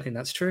 I don't think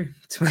that's true.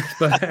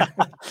 But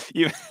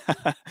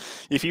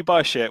if you buy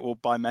a shirt, we'll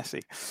buy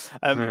Messi.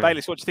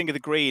 Bayliss, what do you think of the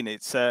green?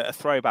 It's a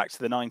throwback to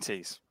the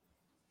 90s.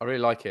 I really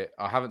like it.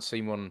 I haven't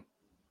seen one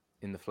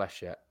in the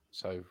flesh yet,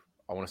 so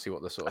I want to see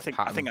what the sort of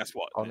pattern. I think that's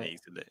what it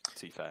needs, isn't it?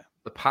 To be fair,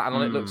 the pattern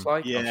on it looks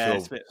like. Yeah,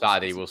 I'm sure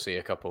Saturday we'll see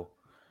a couple.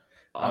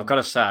 I've got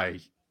to say,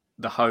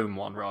 the home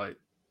one, right?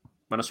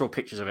 When I saw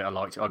pictures of it, I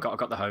liked it. I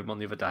got the home one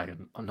the other day,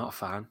 and I'm not a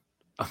fan.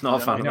 I'm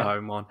not a fan of the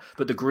home one,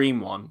 but the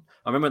green one.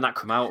 I remember when that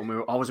came out,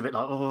 and I was a bit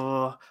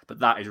like, but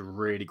that is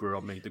really grew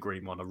on me. The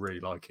green one, I really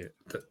like it.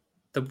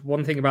 The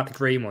one thing about the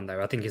green one,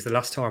 though, I think is the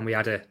last time we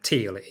had a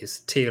teal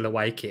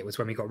away kit was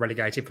when we got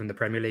relegated from the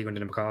Premier League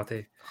under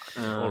McCarthy.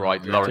 All right,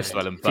 Lawrence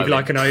Welland. If you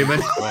like an omen,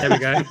 there we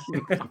go.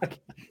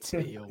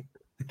 Teal.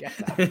 Get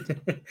that.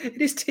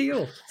 It is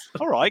teal.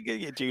 All right, get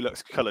your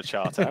Dulux colour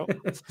chart out.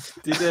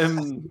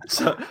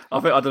 So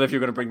I don't know if you're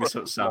going to bring this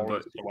up, Sam,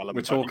 but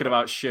we're talking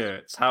about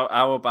shirts.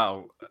 How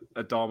about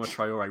Adama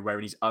Traore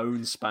wearing his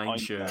own Spain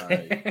shirt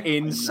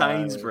in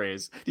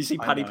Sainsbury's? Do you see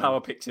Paddy Power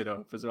picked it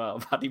up as well?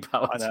 Paddy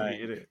Power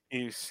tweeted it.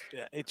 It's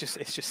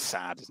just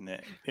sad, isn't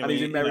it? And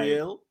he's in Merry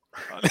Hill.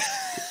 Do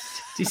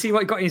you see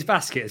what he got in his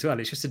basket as well?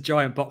 It's just a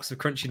giant box of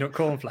Crunchy Nut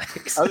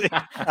cornflakes.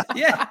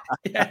 Yeah.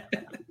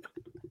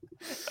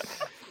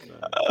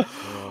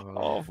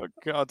 Oh, for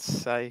God's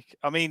sake!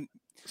 I mean,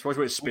 I suppose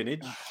it's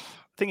spinach.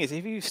 Thing is,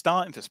 if you're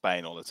starting for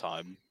Spain all the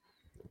time,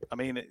 I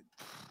mean, it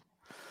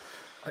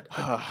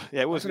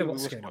was. What's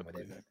going on with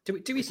him?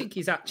 Do we think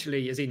he's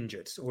actually as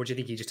injured, or do you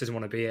think he just doesn't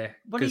want to be here?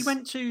 Well, he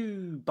went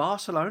to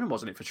Barcelona,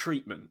 wasn't it, for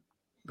treatment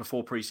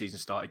before pre-season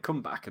started?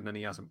 Come back, and then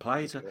he hasn't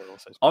played.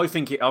 I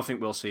think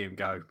we'll see him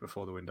go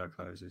before the window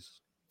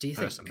closes. Do you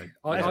think?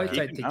 I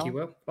don't think he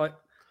will. I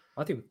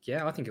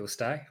think he'll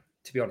stay.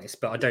 To be honest,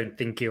 but I don't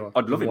think he'll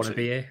want to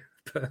be here.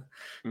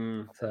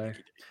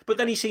 But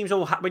then he seems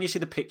all when you see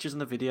the pictures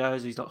and the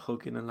videos, he's like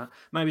hugging and that.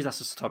 Maybe that's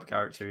just the type of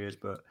character he is.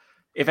 But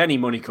if any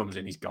money comes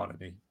in, he's gone.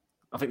 Isn't he?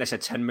 I think they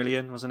said 10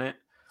 million, wasn't it?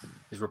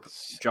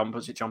 John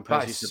Percy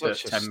said that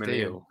 10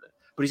 million.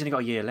 But he's only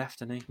got a year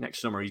left, hasn't he?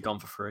 Next summer he's gone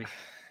for free.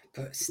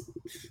 But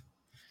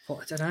I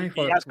don't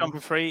know. He has gone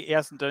for free. He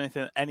hasn't done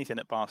anything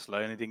at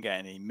Barcelona. He didn't get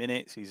any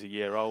minutes. He's a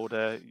year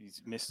older.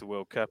 He's missed the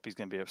World Cup. He's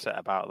going to be upset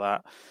about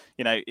that.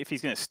 You know, if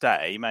he's going to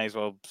stay, he may as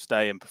well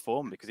stay and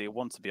perform because he'll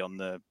want to be on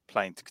the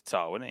plane to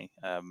Qatar, won't he?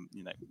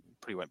 You know,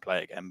 probably won't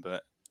play again,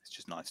 but it's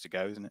just nice to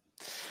go, isn't it?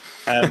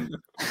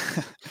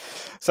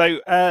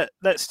 So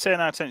let's turn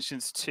our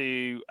attentions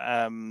to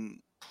 £50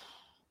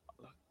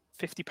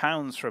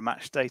 for a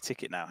match day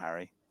ticket now,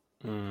 Harry.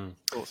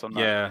 Thoughts on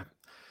that? Yeah.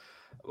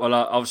 Well,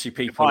 obviously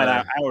people... Find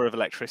an hour of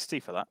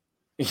electricity for that.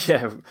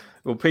 Yeah.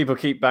 Well, people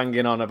keep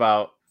banging on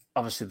about,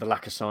 obviously, the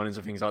lack of signings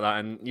and things like that.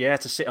 And,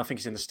 to sit, I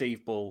think it's in the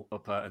Steve Bull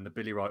upper and the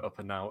Billy Wright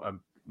upper now, a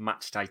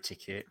match day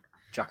ticket.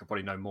 Jack will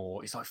probably know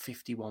more. It's like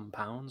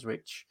 £51,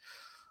 which,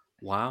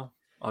 wow.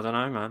 I don't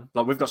know, man.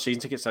 Like, we've got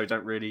season tickets, so it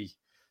don't really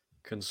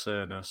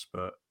concern us.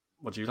 But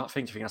What do you think? Do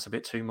you think that's a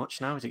bit too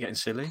much now? Is it getting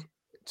silly?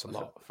 It's a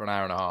lot for an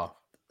hour and a half.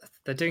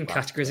 They're doing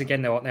categories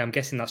again, though, aren't they? I'm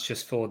guessing that's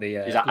just for the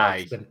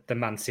the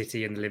Man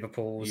City and the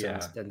Liverpools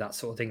and that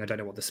sort of thing. I don't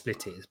know what the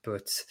split is,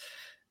 but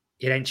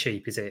it ain't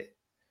cheap, is it?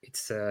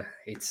 It's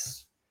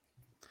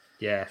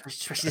yeah.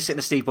 Especially sitting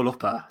a Steve Bull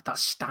upper, that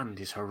stand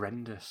is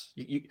horrendous.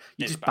 You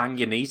just bang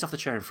your knees off the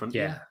chair in front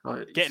of you.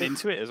 Like, getting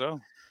into it as well.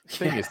 The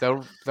thing is,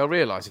 they'll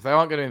realise if they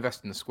aren't going to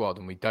invest in the squad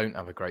and we don't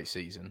have a great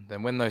season,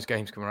 then when those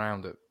games come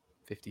around at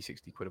 50,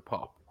 60 quid a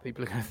pop,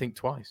 people are going to think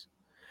twice.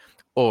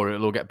 Or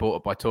it'll all get bought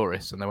up by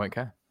tourists and they won't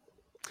care.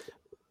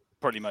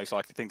 Probably most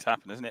likely thing to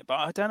happen, isn't it? But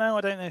I don't know.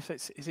 I don't know if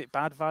is it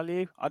bad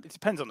value. It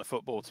depends on the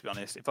football, to be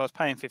honest. If I was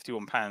paying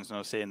 £51 and I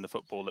was seeing the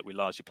football that we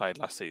largely played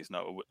last season,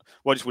 I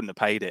just wouldn't have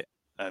paid it.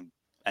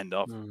 End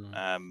of.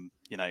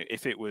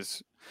 If it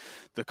was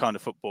the kind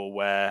of football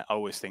where I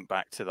always think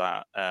back to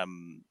that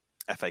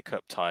FA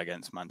Cup tie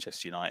against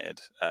Manchester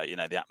United.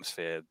 The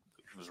atmosphere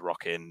was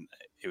rocking.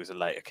 It was a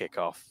later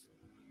kickoff.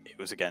 It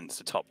was against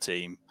the top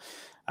team,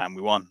 and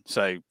we won.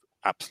 So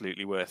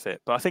absolutely worth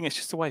it. But I think it's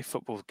just the way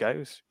football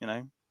goes.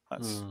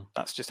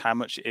 That's just how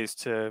much it is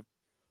to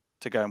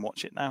go and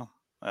watch it now.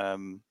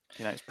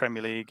 It's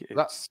Premier League.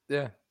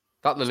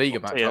 That La Liga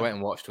match I went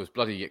and watched was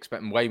bloody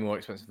way more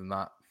expensive than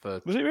that.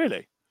 Was it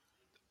really?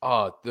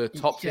 Oh, the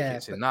top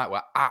tickets in that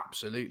were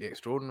absolutely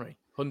extraordinary.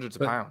 Hundreds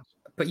of pounds.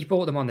 But you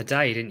bought them on the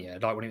day, didn't you?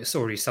 Like when it was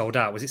already sold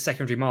out. Was it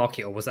secondary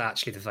market or was it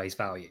actually the face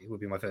value? Would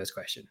be my first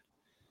question.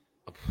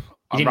 You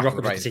didn't rock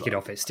up the ticket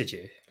office, did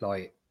you?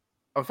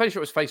 I'm fairly sure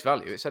it was face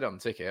value. It said it on the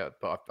ticket,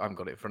 but I haven't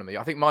got it in front of me.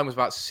 I think mine was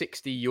about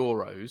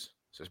 €60,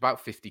 so it's about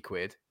 50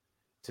 quid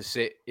to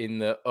sit in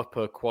the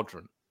upper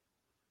quadrant.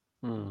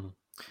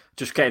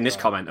 Just getting this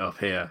comment up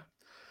here.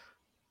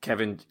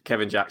 Kevin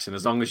Jackson,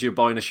 as long as you're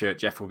buying a shirt,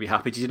 Jeff will be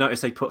happy. Did you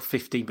notice they put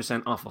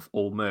 15% off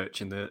all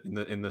merch in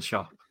the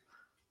shop?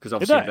 Because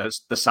obviously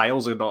the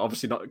sales are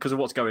obviously not because of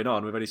what's going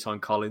on. We've only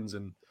signed Collins,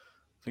 and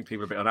I think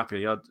people are a bit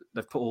unhappy.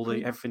 They've put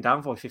everything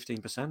down by 15%. Do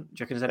you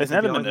reckon there's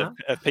an element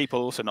of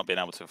people also not being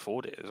able to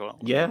afford it as well?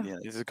 Yeah,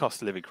 there's a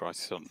cost of living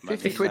crisis on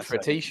 50 quid for a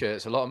t-shirt.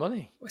 It's a lot of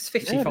money. Well, it's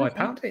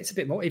 £55. It's a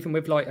bit more, even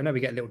with I know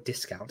we get a little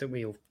discount, don't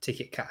we, or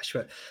ticket cash.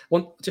 But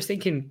one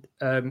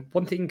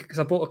thing, because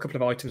I bought a couple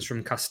of items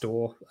from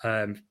Castor,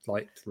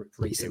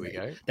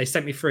 recently. They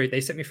sent me through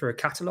a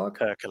catalogue,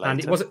 and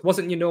it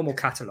wasn't your normal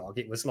catalogue.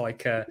 It was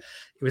like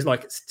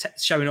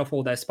showing off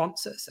all their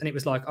sponsors, and it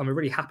was like I'm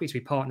really happy to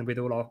be partnered with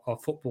all our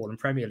football and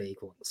Premier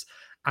League ones.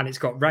 And it's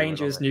got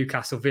Rangers,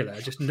 Newcastle, Villa.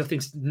 Just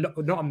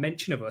not a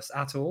mention of us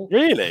at all.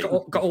 Really?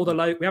 Got all the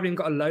logo. We haven't even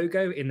got a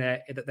logo in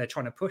there that they're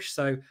trying to push.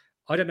 So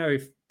I don't know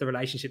if the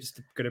relationship's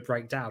going to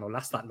break down or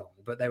last that long.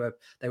 But they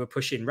were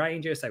pushing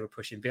Rangers, they were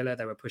pushing Villa,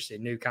 they were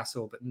pushing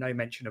Newcastle, but no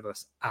mention of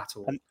us at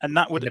all. And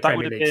that would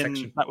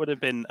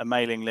have been a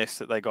mailing list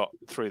that they got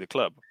through the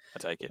club. I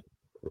take it.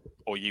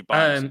 Or you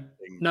buy?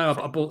 No,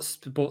 I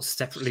bought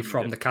separately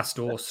from the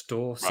Castor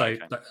store.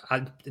 Right,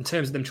 so in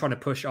terms of them trying to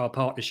push our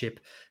partnership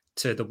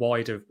to the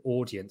wider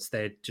audience,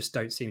 they just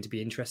don't seem to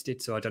be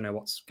interested. So I don't know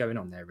what's going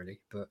on there,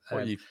 really. But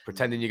are you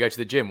pretending you go to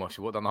the gym whilst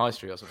you walk down the high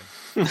street or something?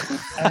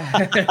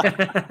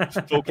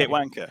 Full kit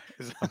wanker.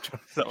 I'm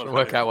trying to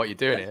work out what you're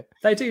doing here.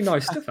 They do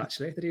nice stuff,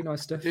 actually. They do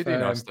nice stuff. They do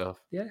nice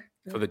stuff. Yeah.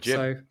 For the gym.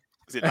 So,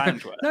 is it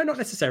loungewear? No, not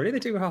necessarily. They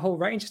do a whole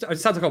range of stuff. It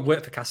sounds like I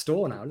work for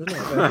Castor now, doesn't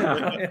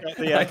it?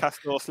 The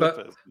Castor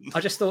slippers. I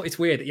just thought it's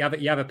weird that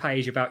you have a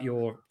page about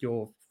your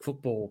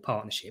football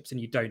partnerships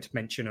and you don't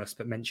mention us,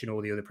 but mention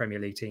all the other Premier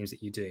League teams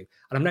that you do. And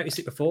I've noticed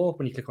it before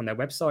when you click on their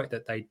website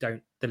that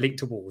the link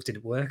to Wolves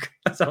didn't work.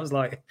 So I was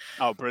like,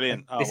 "Oh,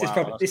 brilliant! This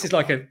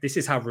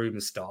is how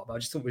rumours start." But I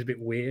just thought it was a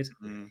bit weird.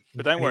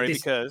 But don't worry,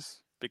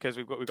 because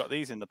we've got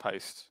these in the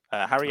post.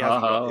 Harry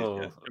hasn't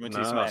got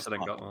his. I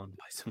got one.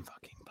 Play some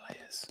fucking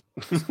players.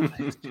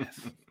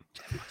 Jeff.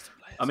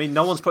 I mean,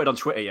 no one's put it on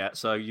Twitter yet,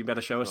 so you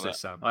better show us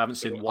this, Sam. I haven't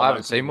seen one.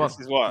 This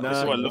is what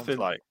it looks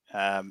like.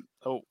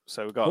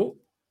 So we've got.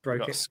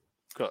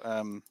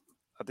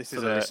 This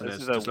is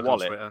a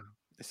wallet.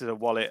 This is a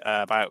wallet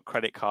about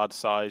credit card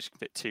size. You can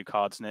fit 2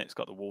 cards in it. It's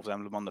got the Wolves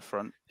emblem on the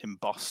front,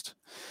 embossed.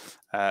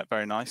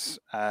 Very nice.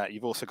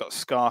 You've also got a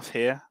scarf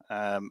here,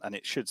 and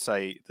it should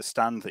say the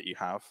stand that you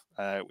have,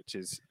 which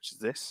is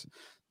this.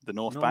 The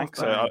North Bank.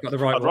 So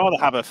I'd rather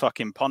have a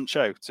fucking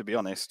poncho, to be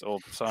honest, or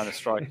sign a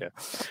striker.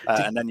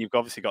 And then you've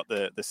obviously got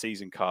the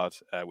season card,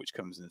 which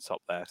comes in the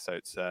top there. So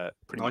it's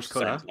pretty much the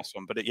same as this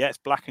one. But it's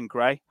black and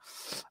grey,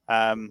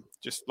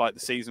 just like the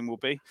season will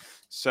be.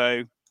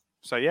 So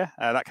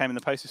that came in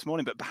the post this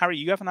morning. But Harry,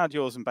 you haven't had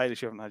yours, and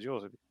Baelish, you haven't had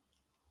yours, have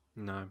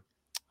you? No.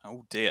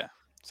 Oh dear.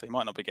 So you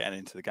might not be getting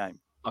into the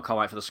game. I can't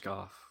wait for the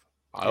scarf.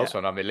 I also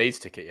don't have my Leeds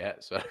ticket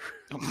yet, so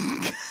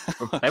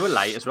they were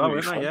late as well,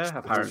 weren't they? Yeah,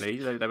 apparently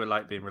they were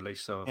late being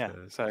released. So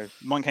so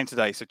mine came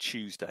today, so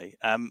Tuesday.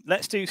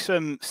 Let's do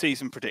some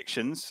season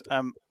predictions.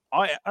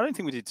 I don't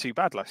think we did too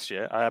bad last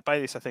year.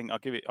 Bayliss, I think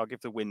I'll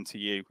give the win to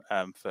you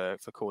for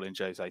calling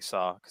Jose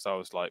Sarr, because I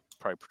was like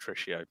pro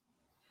Patricio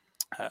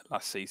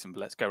last season. But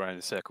let's go around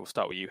the circle.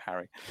 Start with you,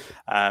 Harry.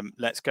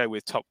 Let's go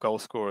with top goal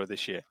scorer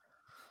this year.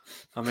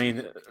 I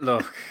mean,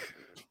 look.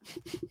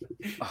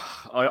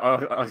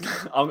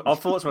 I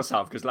thought to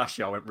myself, because last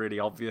year I went really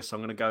obvious, so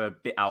I'm going to go a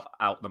bit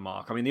out the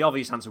mark. I mean, the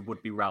obvious answer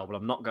would be Raul, but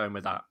I'm not going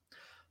with that.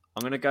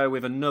 I'm going to go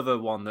with another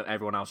one that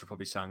everyone else will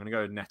probably say. I'm going to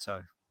go with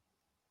Neto.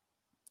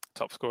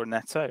 Top scorer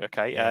Neto.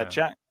 Okay,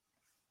 Jack.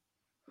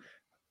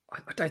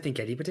 I don't think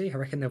anybody. I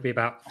reckon there'll be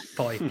about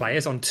 5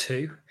 players on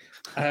 2.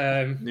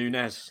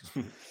 Nunes.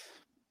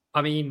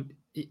 I mean,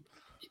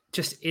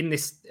 just in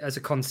this as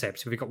a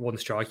concept, we've got one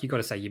striker. You've got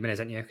to say Jimenez,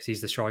 haven't you? Because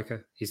he's the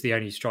striker. He's the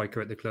only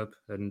striker at the club,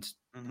 and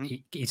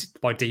he's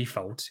by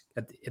default,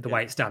 the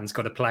way it stands,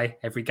 got to play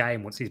every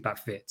game once he's back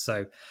fit.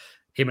 So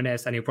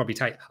Jimenez, and he'll probably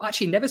take.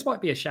 Actually, Neves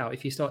might be a shout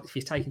if he's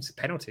taking some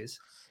penalties,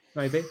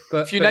 maybe.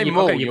 But if you name them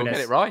all, you'll get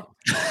it right.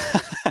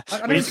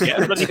 We need to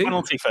get a bloody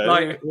penalty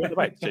first. We had a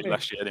right to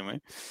last year, didn't we?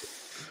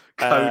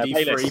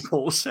 Cody 3,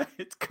 Paul said.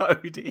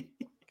 Cody.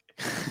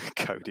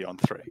 Cody on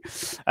 3.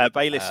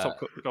 Bayliss, top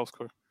goal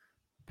scorer.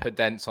 Put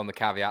dents on the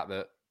caveat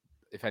that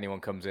if anyone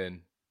comes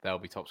in, they'll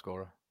be top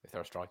scorer if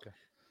they're a striker.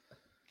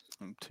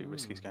 2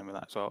 Whiskies going with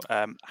that as well.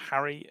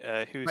 Harry,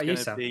 who's going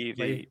to be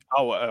the...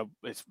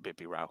 it'd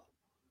be Raul,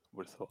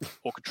 would have thought.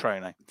 Or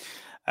Catrone.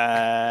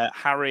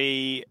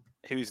 Harry...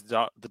 Who's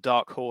the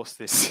dark horse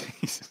this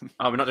season?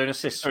 Oh, we're not doing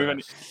assists.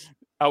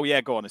 Oh yeah,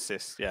 go on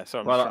assists. Yeah,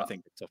 sorry, I'm just trying to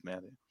think it's off my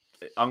head.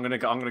 I'm gonna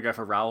go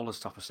for Raul as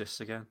top assists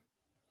again.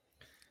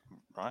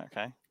 Right,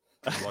 okay.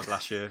 Like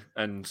last year,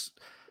 and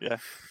yeah,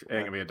 it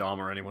ain't gonna be Adama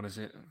or anyone, is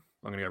it?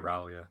 I'm gonna go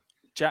Raul. Yeah.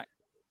 Jack,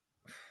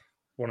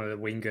 one of the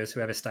wingers,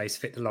 whoever stays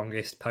fit the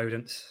longest.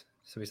 Podence.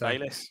 So we say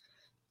Bayliss.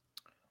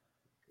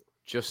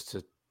 Just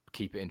to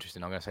keep it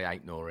interesting, I'm gonna say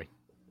Ait-Nouri.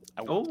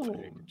 Oh,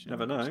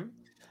 never know.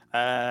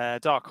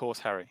 Dark horse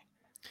Harry.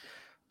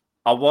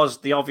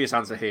 The obvious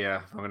answer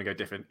here, I'm going to go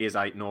different, is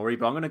Ait-Nouri,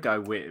 but I'm going to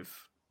go with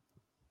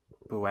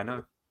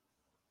Bueno.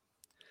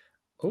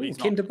 Oh,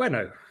 Kinder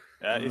Bueno.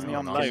 Isn't he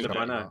on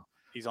loan?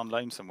 He's on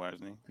loan somewhere,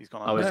 isn't he? He's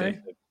gone on loan. Is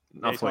he?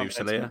 I thought he was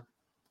still here.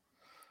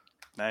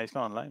 No, he's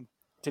not on loan.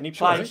 Didn't he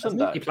play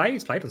Sunday?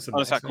 He's played on Sunday.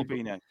 Oh, it's that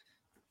Corbino.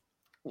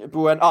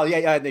 Bueno. Oh,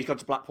 yeah, and he's gone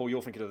to Blackpool.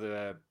 You're thinking of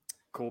the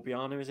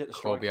Corbiano, is it? The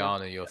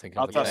Corbiano, you're thinking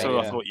of. That's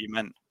what I thought you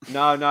meant.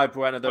 No,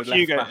 Bueno. The left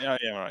Hugo. back.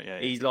 Yeah, right. Yeah.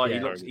 He's like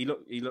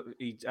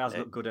he has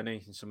looked good, hasn't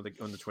he, in some of the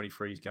under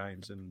 23s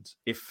games. And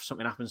if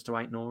something happens to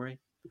Ait-Nouri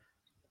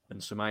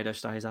and Semedo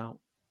stays out,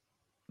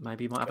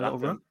 maybe he might have a little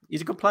run.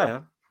 He's a good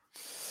player.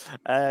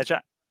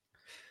 Jack.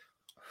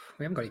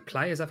 We haven't got any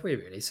players, have we?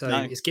 Really? So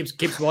it's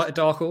Gibbs White a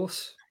dark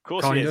horse. Of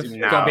course, kind he of. is.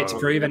 Got a bit to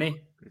prove, hasn't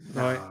he?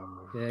 No. Right.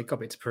 Yeah, got a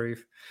bit to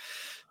prove.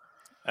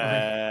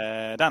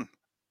 Dan.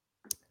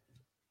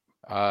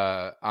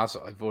 As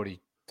I've already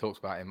talked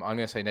about him, I'm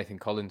going to say Nathan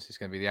Collins is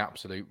going to be the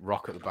absolute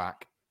rock at the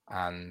back,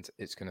 and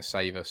it's going to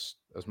save us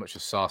as much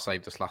as Sarr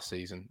saved us last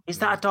season. Is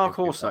that a dark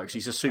horse though? Because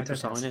he's a super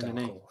signing, isn't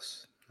he? No.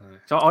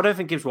 So I don't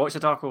think Gibbs White's a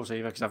dark horse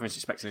either, because everyone's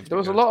expecting him to. There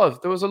was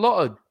a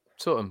lot of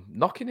sort of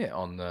knocking it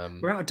on.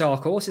 We're out of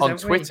dark horses on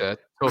Twitter,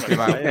 talking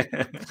about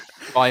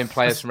buying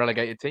players from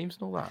relegated teams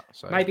and all that.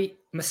 So maybe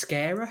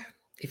Mascara,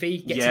 if he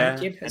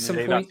gets taken at some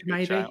point,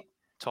 maybe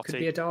could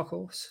be a dark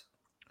horse.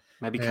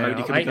 Maybe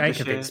Cody could be good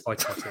this year. By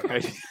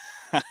Totti.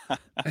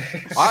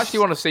 I actually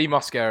want to see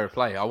Mascara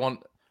play.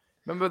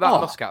 Remember that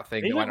Muscat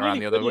thing that went around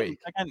the other week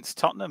against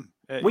Tottenham.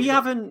 We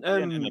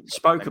haven't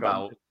spoke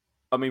about.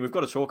 I mean, we've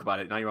got to talk about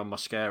it now. You're on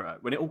Mascara.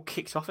 When it all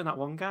kicked off in that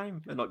one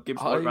game, and like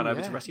Gibbs White ran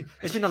over to rescue.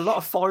 There's been a lot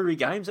of fiery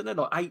games, isn't there?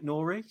 Like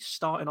Ait-Nouri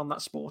starting on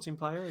that Sporting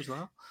player as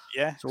well.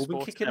 Yeah, it's all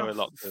been kicking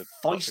off.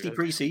 Feisty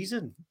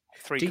pre-season.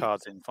 3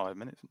 cards in 5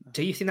 minutes.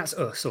 Do you think that's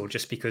us, or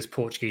just because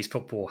Portuguese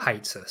football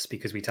hates us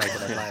because we take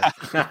their players?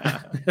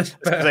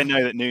 Because they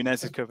know that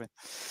Nunes is coming.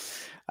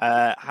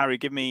 Harry,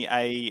 give me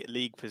a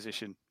league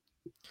position.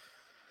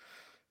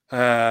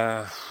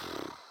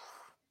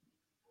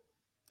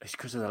 It's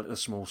because of the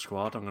small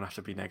squad. I'm going to have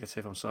to be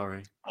negative. I'm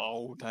sorry.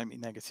 Oh, don't be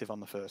negative on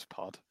the first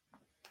pod.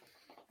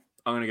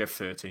 I'm going to go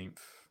 13th.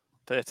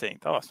 13th.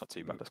 Oh, that's not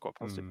too bad. That's quite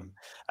positive.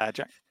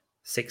 Jack?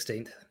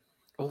 16th.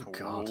 Oh,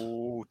 God.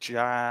 Oh,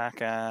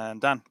 Jack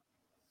and Dan?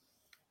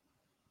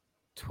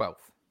 12th.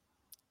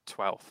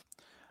 12th.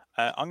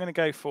 I'm going to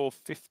go for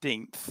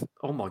 15th.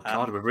 Oh, my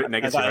God. We're written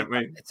negative, aren't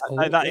we?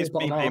 That is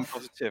me being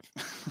positive.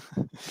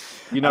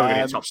 You know we're going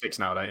to get top 6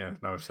 now, don't you?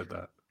 No, I've said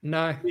that. No,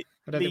 I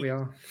don't think we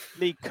are.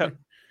 League Cup,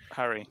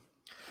 Harry.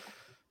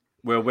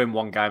 We'll win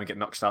one game and get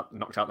knocked out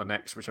the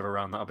next, whichever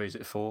round that'll be. Is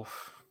it 4th?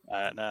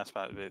 No, that's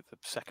about the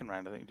second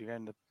round, I think. Do you go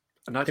in the...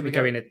 I think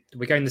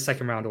we go in the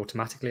second round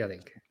automatically, I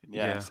think.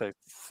 Yeah. So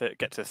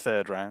get to the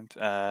third round.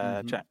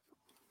 Jack?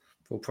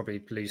 We'll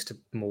probably lose to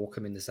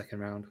Morecambe in the second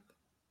round.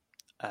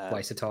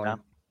 Waste of time. Yeah.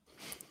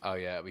 Oh,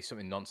 yeah. It'll be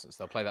something nonsense.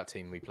 They'll play that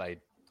team we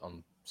played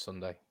on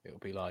Sunday. It'll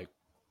be like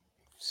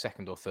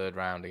second or third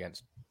round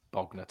against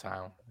Bognor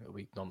Town. It'll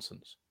be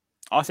nonsense.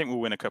 I think we'll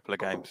win a couple of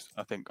games.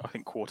 I think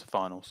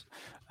quarterfinals.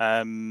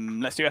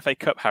 Let's do FA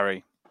Cup,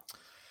 Harry.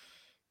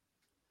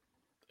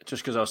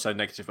 Just because I was so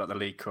negative about the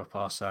League Cup,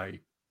 I'll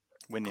say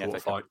win the FA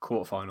Cup.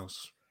 Quarterfinals.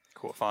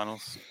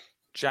 Quarterfinals.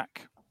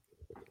 Jack?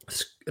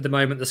 At the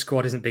moment, the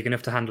squad isn't big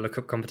enough to handle a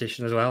cup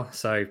competition as well.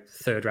 So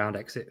third round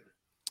exit.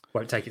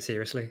 won't take it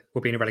seriously.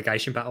 We'll be in a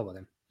relegation battle with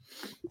them.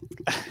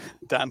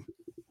 Dan,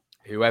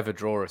 whoever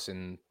draw us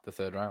in the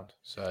third round.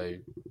 So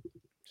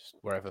just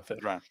wherever.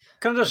 third round.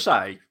 Can I just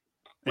say,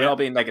 we are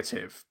being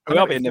negative. We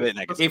are being a bit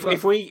negative.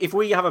 If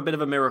we have a bit of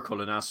a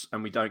miracle in us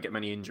and we don't get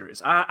many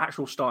injuries, our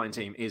actual starting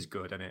team is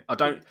good, isn't it?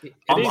 I'm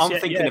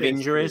thinking of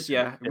injuries,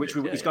 which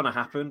is going to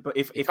happen. But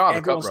if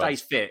everyone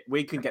stays fit,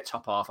 we can get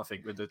top half, I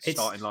think, with the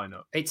starting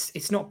lineup.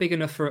 It's not big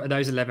enough for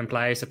those 11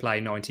 players to play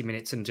 90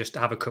 minutes and just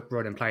have a cup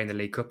run and play in the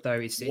League Cup, though.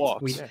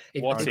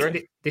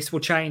 This will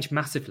change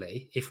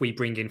massively if we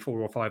bring in 4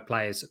 or 5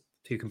 players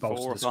who can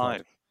bolster the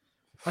squad.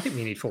 I think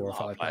we need 4 or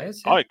 5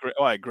 players. Yeah.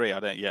 I agree.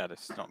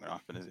 This is not going to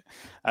happen, is it?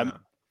 No.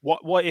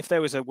 What if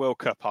there was a World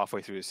Cup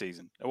halfway through the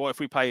season? What if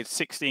we played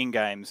 16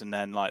 games and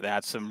then they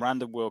had some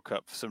random World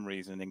Cup for some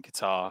reason in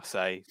Qatar,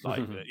 say,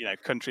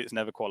 country that's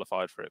never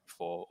qualified for it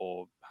before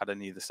or had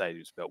any of the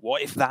stadiums built?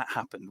 What if that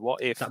happened?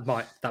 What if that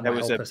might help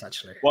us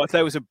actually? What if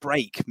there was a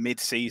break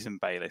mid-season,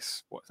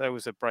 Bayliss? What if there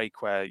was a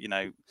break where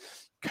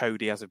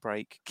Cody has a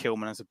break,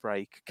 Kilman has a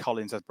break,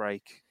 Collins has a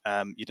break?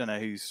 You don't know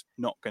who's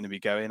not going to be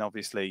going.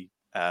 Obviously,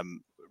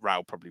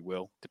 Raul probably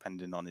will,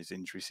 depending on his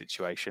injury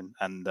situation,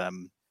 and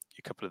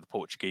a couple of the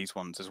Portuguese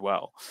ones as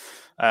well.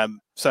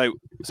 So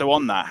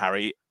on that,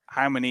 Harry,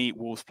 how many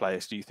Wolves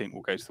players do you think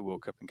will go to the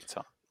World Cup in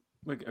Qatar?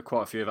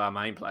 Quite a few of our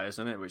main players,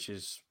 isn't it? Which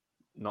is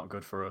not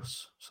good for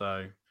us.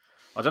 So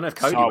I don't know if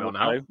Cody will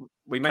now.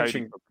 We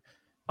mentioned.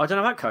 I don't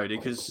know about Cody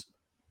because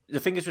the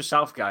thing is with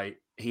Southgate,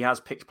 he has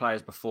picked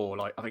players before.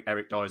 Like I think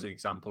Eric Dyer is an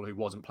example who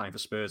wasn't playing for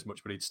Spurs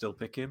much, but he'd still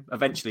pick him.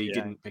 Eventually, he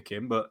didn't pick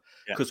him, but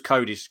because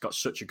Cody's got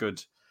such a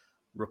good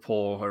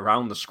rapport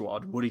around the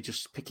squad, would he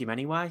just pick him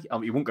anyway? I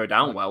mean, he wouldn't go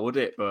down well, would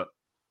it? But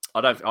I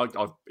don't.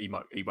 He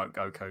won't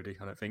go, Cody.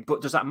 I don't think.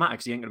 But does that matter?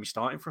 Because he ain't going to be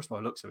starting for us by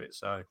the looks of it.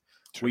 So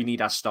we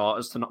need our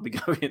starters to not be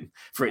going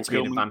for it to be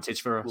an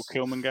advantage for us. Will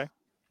Kilman go?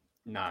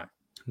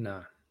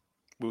 No.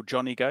 Will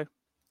Johnny go?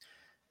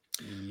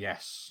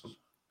 Yes.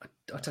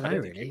 I don't know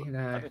really.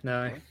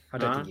 No. I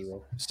don't think he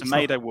will.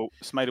 Semedo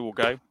will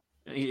go.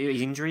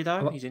 His injury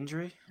though. His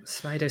injury.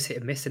 Semedo's hit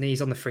and miss, and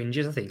he's on the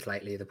fringes. I think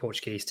lately the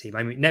Portuguese team.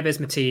 I mean, Neves,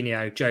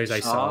 Moutinho, Jose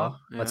Sarr.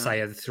 I'd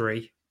say are the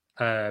 3.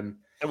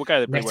 We'll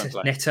go.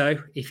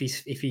 Neto, if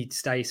he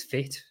stays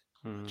fit.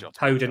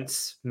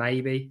 Podence,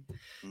 maybe.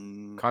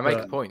 Can I make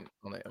a point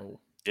on it all?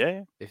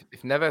 Yeah.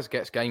 If Neves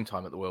gets game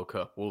time at the World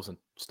Cup, Wolves and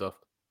stuff,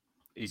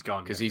 he's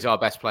gone because he's our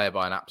best player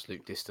by an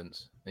absolute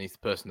distance, and he's the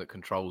person that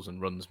controls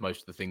and runs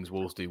most of the things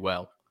Wolves do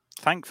well.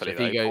 Thankfully, so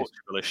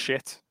Portugal is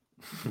shit.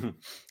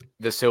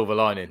 The silver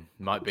lining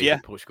might be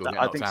that Portugal get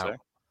knocked out. So.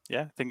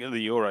 Yeah, think of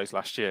the Euros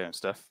last year and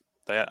stuff.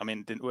 Were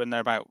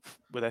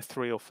there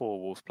 3 or 4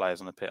 Wolves players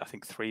on the pitch? I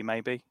think 3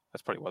 maybe.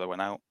 That's probably why they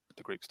went out at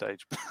the group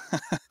stage.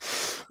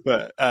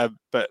 but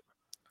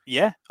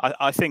yeah,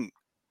 I think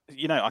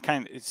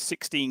it's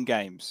 16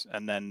 games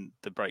and then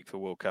the break for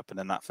World Cup and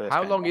then that first.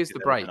 How long is the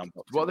break?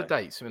 What are the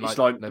dates? It's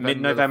like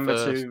mid-November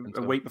to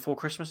a week before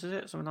Christmas, is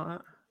it? Something like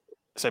that.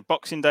 So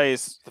Boxing Day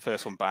is the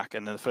first one back,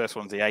 and then the first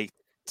one's the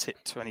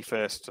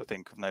 21st, I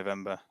think, of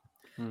November.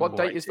 What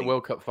date is the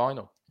World Cup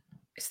final?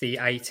 It's the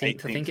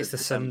 18th. I think it's the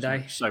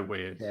Sunday. So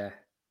weird. Yeah.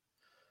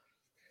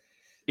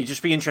 It'd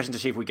just be interesting to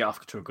see if we get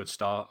off to a good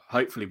start.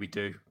 Hopefully we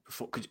do.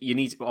 Because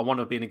I want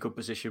to be in a good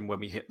position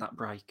when we hit that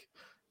break.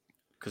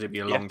 Because it'd be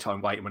a long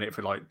time waiting when it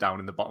for down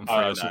in the bottom 3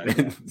 or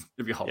something.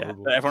 It'd be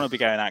horrible. Yeah. Everyone will be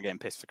going out getting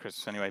pissed for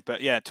Christmas anyway. But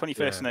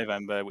 21st of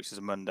November, which is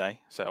a Monday,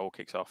 so it all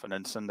kicks off, and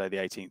then Sunday the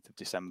 18th of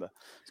December.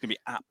 It's going to be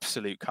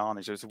absolute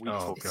carnage. There's a week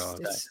before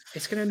Christmas.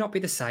 It's going to not be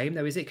the same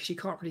though, is it? Because you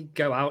can't really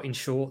go out in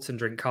shorts and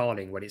drink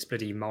Carling when it's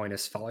bloody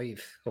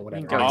 -5 or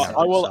whatever.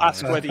 I will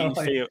ask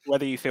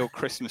whether you feel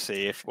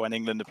Christmassy when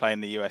England are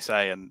playing the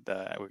USA and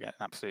we're getting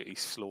absolutely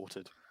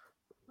slaughtered.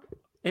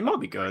 It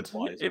might be good.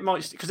 It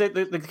might because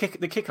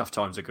the kickoff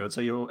times are good, so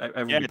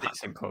everyone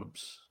packed in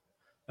pubs.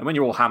 And when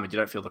you're all hammered, you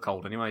don't feel the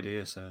cold anyway, do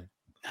you? So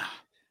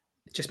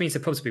it just means the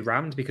pubs will be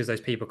rammed because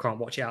those people can't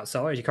watch it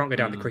outside. You can't go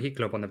down the cricket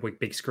club on the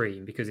big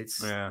screen because it's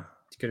going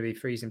to be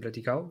freezing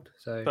bloody cold.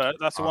 So, but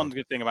that's the one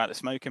good thing about the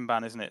smoking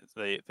ban, isn't it?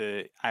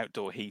 The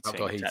outdoor heating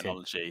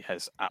technology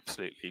has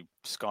absolutely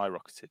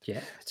skyrocketed. Yeah,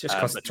 it just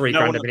costs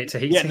 £3 a minute to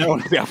heat. Yeah, no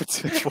one will be able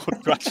to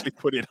afford to actually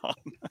put it on.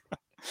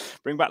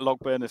 Bring back log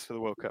burners for the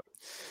World Cup.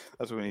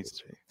 That's what we need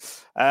to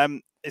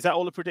do. Is that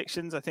all the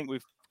predictions? I think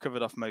we've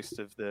covered off most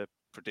of the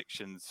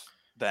predictions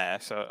there.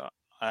 So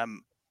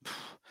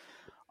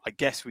I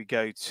guess we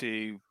go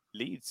to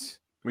Leeds.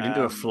 We didn't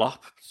do a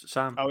flop,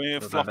 Sam. Oh, yeah,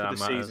 flop of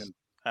the season.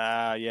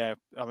 Yeah,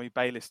 I mean,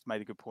 Bayliss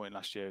made a good point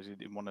last year. He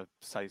didn't want to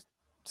say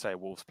a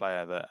Wolves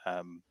player that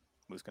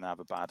was going to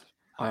have a bad.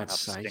 I had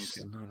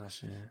Sace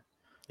last year.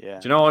 Yeah.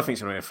 Do you know what I think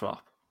is going to be a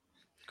flop?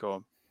 Go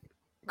on.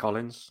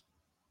 Collins.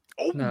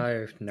 Oh,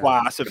 no.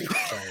 Wow,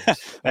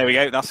 there we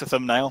go. That's a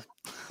thumbnail.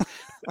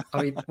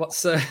 I mean,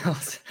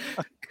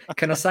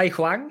 can I say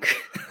Huang?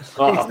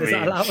 Oh, is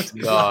that allowed?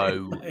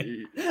 No.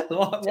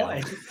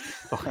 Why?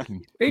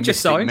 Who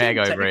just signed Meg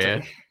him? Over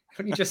here.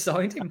 You just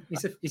signed him.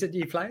 He's a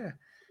new player.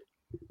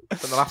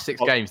 From the last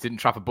 6 games, didn't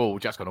trap a ball.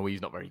 Jack's gone,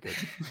 he's not very good.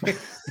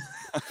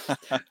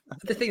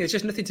 the thing, there's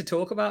just nothing to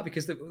talk about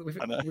because we've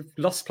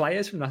lost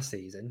players from last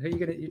season. Who are you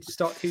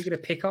going to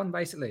pick on,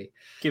 basically?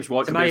 Gibbs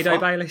White, Tomato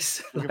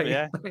Bayliss.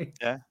 Yeah.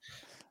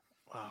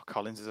 Wow,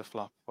 Collins is a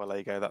flop. Well, there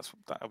you go.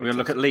 We're going to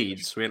look at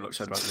Leeds. We haven't looked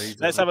about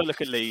Leeds. Let's have a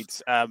look at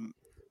Leeds.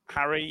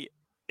 Harry,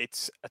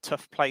 it's a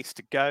tough place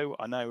to go.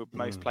 I know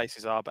most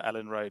places are, but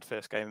Ellen Road,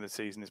 first game of the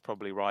season, is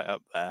probably right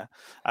up there.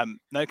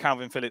 No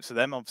Calvin Phillips for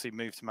them. Obviously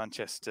moved to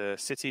Manchester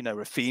City. No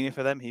Rafinha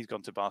for them. He's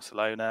gone to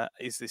Barcelona.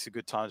 Is this a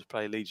good time to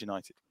play Leeds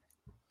United?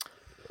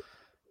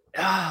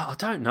 I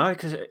don't know,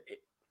 because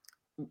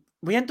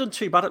we ain't done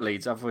too bad at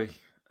Leeds, have we?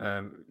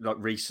 Like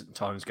recent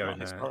times going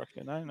there.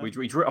 No.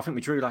 I think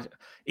we drew. Like,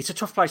 it's a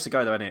tough place to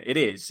go, though, isn't it? It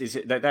is. Is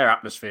it their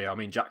atmosphere? I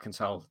mean, Jack can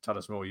tell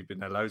us more. You've been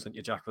there loads, haven't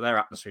you, Jack? But their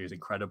atmosphere is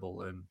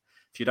incredible, and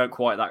if you don't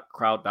quiet that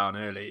crowd down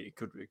early,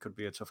 it could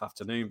be a tough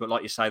afternoon. But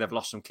like you say, they've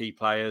lost some key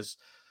players.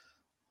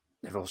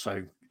 They've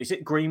also, is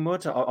it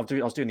Greenwood? I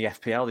was doing the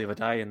FPL the other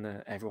day,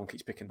 and everyone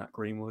keeps picking that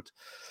Greenwood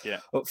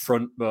up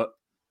front, but.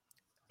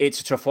 It's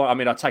a tough one. I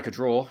mean, I'd take a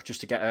draw just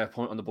to get a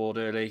point on the board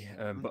early,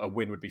 but a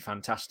win would be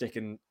fantastic.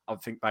 And I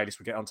think Bayliss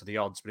would get onto the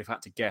odds. But if I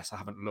had to guess, I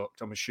haven't looked.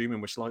 I'm assuming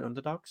we're slight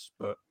underdogs.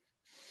 But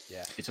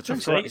yeah, it's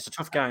a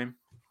tough game.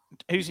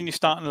 Who's in your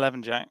starting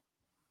 11, Jack?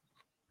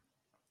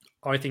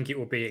 I think it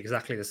will be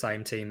exactly the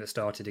same team that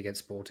started against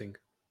Sporting.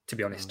 To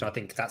be honest, I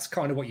think that's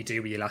kind of what you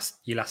do with your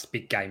last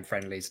big game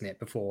friendly, isn't it?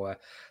 Before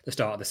the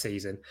start of the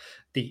season,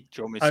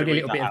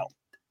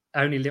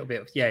 Only a little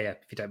bit. Yeah, if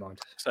you don't mind.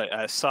 So,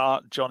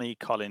 Sarr, Johnny,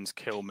 Collins,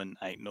 Kilman,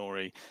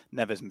 Aït-Nouri,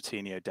 Neves,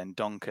 Moutinho,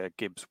 Dendoncker,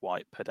 Gibbs,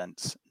 White,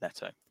 Podence,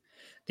 Neto.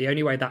 The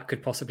only way that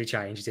could possibly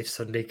change is if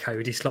suddenly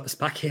Cody slops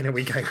back in and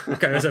we go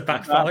as a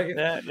back five,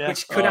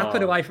 which could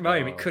happen away from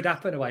home. It could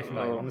happen away from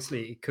home.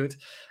 Honestly, it could.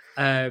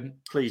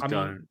 Please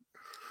don't.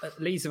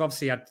 Leeds have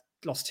obviously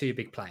lost two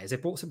big players. They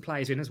brought some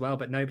players in as well,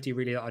 but nobody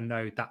really that I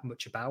know that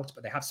much about.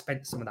 But they have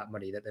spent some of that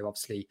money that they've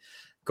obviously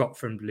got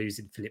from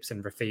losing Phillips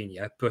and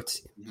Rafinha. But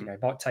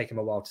it might take them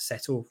a while to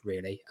settle.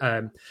 Really,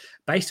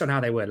 based on how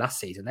they were last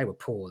season, they were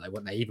poor. They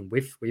weren't they even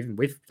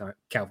with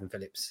Calvin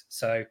Phillips.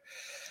 So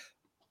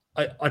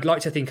I'd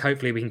like to think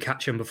hopefully we can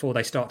catch them before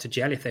they start to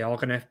gel. If they are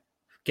going to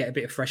get a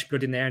bit of fresh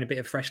blood in there and a bit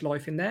of fresh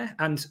life in there,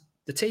 and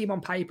the team on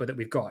paper that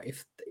we've got,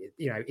 if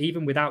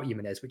even without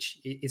Jimenez, which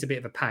is a bit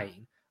of a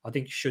pain. I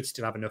think should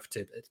still have enough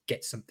to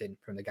get something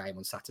from the game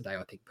on Saturday,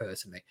 I think,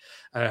 personally.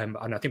 And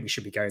I think we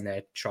should be going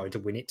there trying to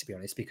win it, to be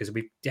honest, because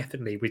we've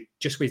definitely, at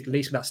least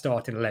with that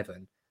starting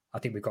 11, I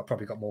think we've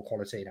probably got more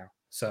quality now.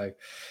 So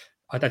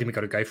I don't think we've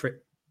got to go for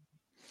it.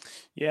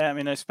 Yeah, I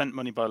mean, they spent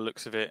money by the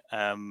looks of it.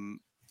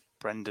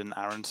 Brendan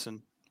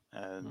Aronson,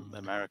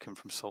 American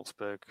from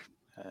Salzburg.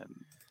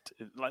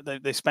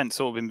 They spent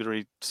sort of in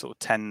between sort of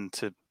 10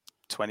 to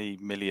 20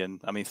 million.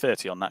 I mean,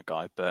 30 on that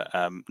guy, but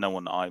no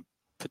one that I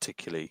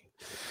particularly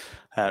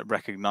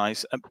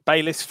recognise.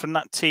 Bayliss, from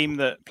that team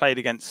that played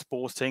against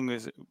Sporting,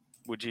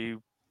 would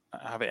you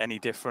have it any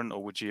different,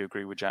 or would you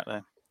agree with Jack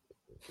there?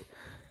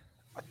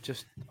 I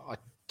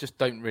just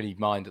don't really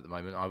mind at the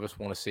moment. I just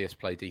want to see us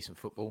play decent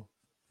football.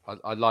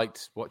 I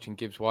liked watching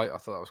Gibbs White. I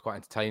thought that was quite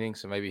entertaining.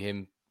 So maybe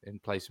him in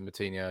place of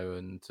Moutinho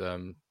and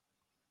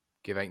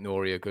give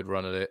Aït-Nouri a good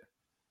run at it.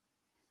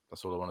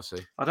 That's all I want to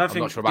see. I'm not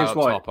sure about up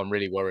top. I'm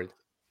really worried.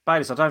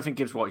 Bayliss, I don't think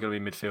Gibbs White is going to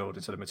be midfield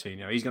instead of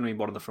Moutinho. He's going to be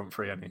one of the front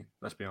three, isn't he?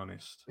 Let's be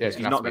honest. Yeah, he's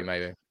not going to be,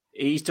 maybe.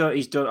 He's done.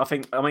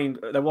 I mean,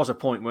 there was a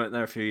point, weren't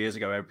there, a few years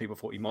ago where people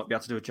thought he might be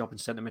able to do a job in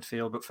centre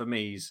midfield. But for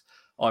me, he's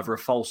either a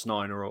false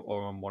nine or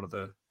on one of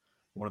the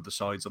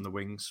sides on the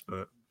wings.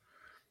 But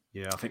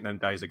yeah, I think them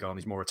days are gone.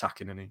 He's more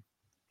attacking, isn't he?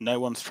 No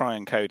one's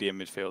trying Cody in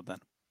midfield then.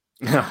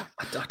 It's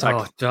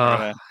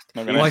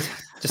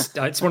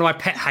one of my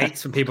pet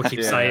hates when people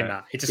keep saying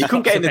that. It just he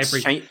couldn't get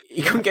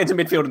into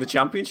midfield in the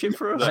Championship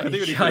for us.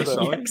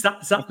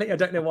 Exactly. I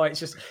don't know why. It's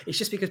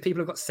just because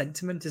people have got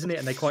sentiment, isn't it?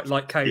 And they quite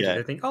like Cody. Yeah.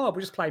 They think, we'll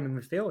just play him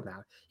in midfield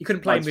now. You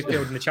couldn't play in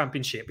midfield in the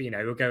Championship, but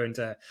he'll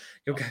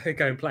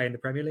go and play in the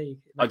Premier League.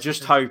 I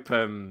just hope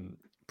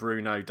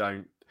Bruno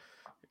don't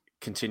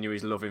continue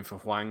his loving for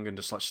Hwang and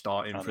just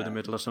start him through the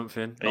middle or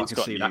something. I can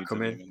see that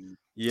coming.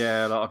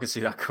 Yeah, I can see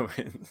that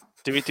coming.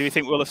 Do we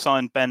think we'll have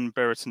signed Ben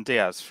Brereton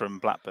Diaz from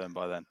Blackburn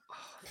by then?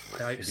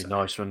 It'd be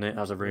nice, wouldn't it?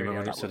 As a rumour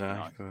on it today.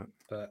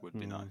 Would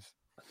be nice.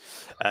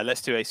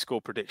 Let's do a score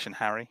prediction,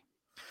 Harry.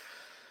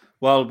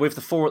 Well, with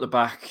the four at the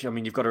back, I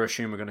mean, you've got to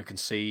assume we're going to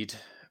concede,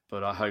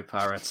 but I hope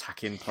our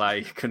attacking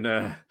play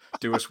can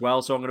do us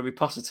well. So I'm going to be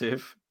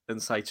positive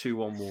and say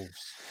 2-1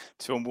 Wolves.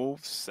 2-1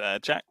 Wolves.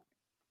 Jack?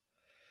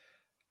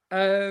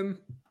 I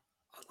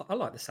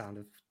like the sound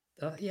of.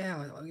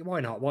 Why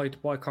not?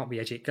 Why can't we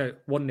edge it? Go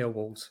 1-0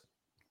 Wolves.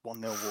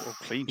 1-0 Wolves.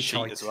 Clean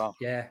sheet as well.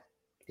 Yeah.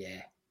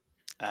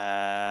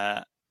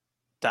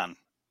 Dan?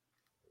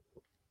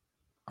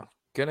 I'm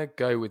going to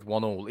go with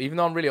 1-1. Even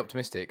though I'm really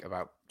optimistic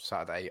about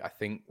Saturday, I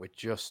think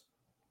it's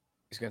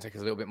going to take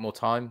us a little bit more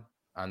time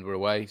and we're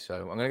away.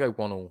 So I'm going to go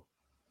 1-1.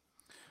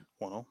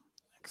 1-1.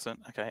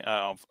 Excellent. Okay.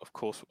 Of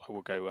course, I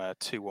will go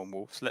 2-1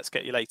 Wolves. Let's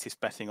get your latest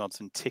betting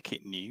odds and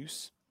ticket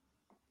news.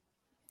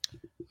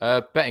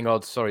 Betting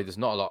odds, sorry, there's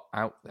not a lot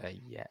out there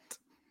yet.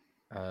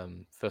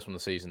 First one of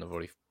the season, I've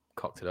already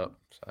cocked it up.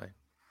 So,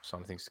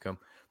 sign of things to come.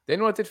 The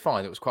only one I did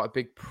find, it was quite a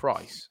big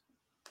price.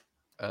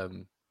 But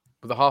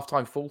the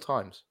half-time, full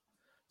times.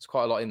 There's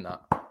quite a lot in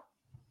that.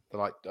 They're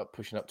like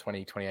pushing up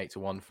 20, 28 to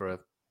 1 for a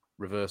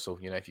reversal.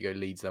 You know, if you go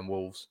Leeds, then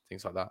Wolves,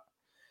 things like that.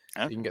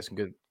 So you can get some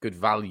good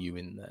value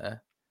in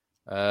there.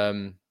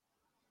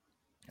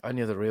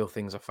 Only other real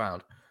things I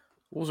found.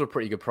 Wolves are a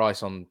pretty good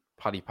price on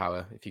Paddy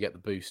Power. If you get the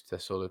boost, they're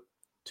sort of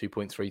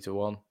 2.3 to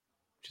 1,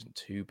 which isn't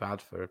too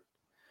bad for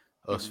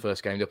us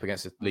first gamed up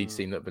against a Leeds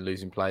team that have been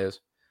losing players.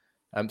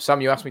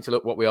 Sam, you asked me to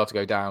look what we are to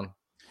go down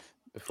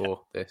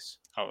before this.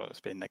 Oh, it's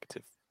been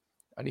negative.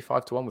 Only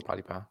 5 to 1 with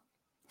Paddy Power.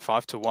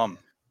 5 to 1.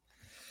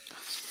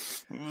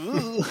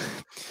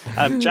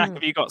 Jack,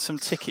 have you got some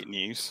ticket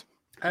news?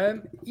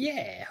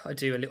 Yeah, I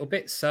do a little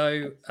bit.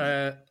 So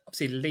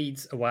obviously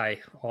Leeds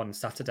away on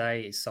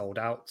Saturday is sold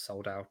out,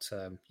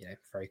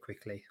 very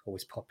quickly.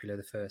 Always popular,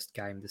 the first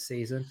game of the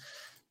season.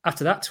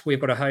 After that, we've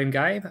got a home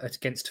game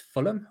against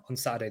Fulham on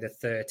Saturday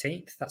the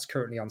 13th. That's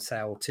currently on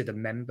sale to the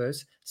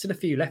members. Still a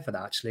few left for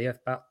that, actually.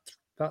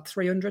 About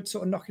 300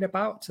 sort of knocking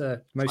about.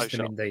 Most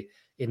of them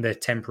in the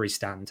temporary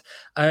stand.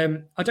 I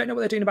don't know what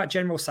they're doing about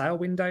general sale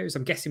windows.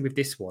 I'm guessing with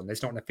this one,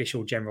 there's not an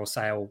official general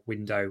sale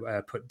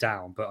window put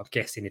down, but I'm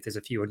guessing if there's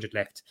a few hundred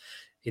left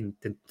in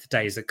the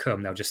days that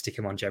come, they'll just stick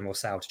them on general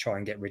sale to try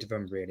and get rid of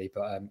them, really.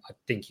 But I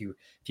think if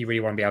you really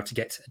want to be able to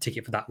get a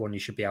ticket for that one, you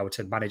should be able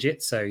to manage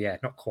it. So yeah,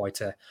 not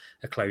quite a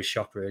closed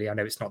shop, really. I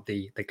know it's not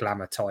the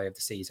glamour tie of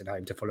the season,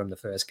 home to Fulham, the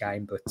first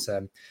game, but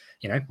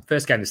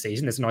first game of the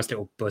season, there's a nice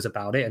little buzz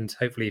about it, and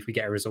hopefully if we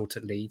get a result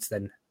at Leeds,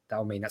 then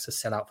that'll mean that's a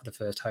sellout for the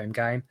first home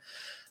game.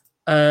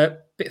 A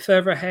bit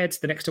further ahead,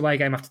 the next away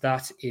game after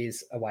that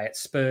is away at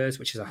Spurs,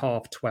 which is a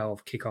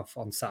 12:30 kickoff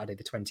on Saturday,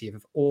 the 20th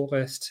of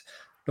August.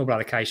 Normal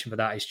allocation for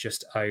that is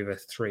just over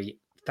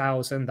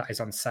 3,000. That is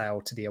on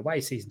sale to the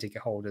away season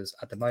ticket holders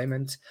at the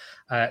moment.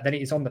 Then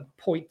it is on the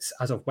points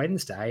as of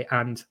Wednesday,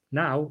 and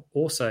now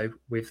also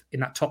in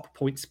that top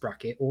points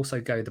bracket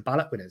also go the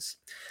ballot winners.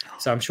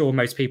 So I'm sure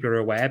most people are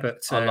aware, but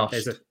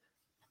there's a.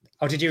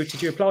 Oh, did you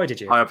apply? Did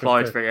you? I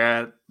applied for it.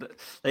 Yeah,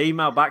 they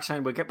emailed back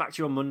saying we'll get back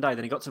to you on Monday.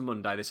 Then it got to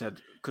Monday. They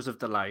said because of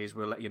delays,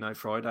 we'll let you know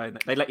Friday.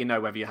 They let you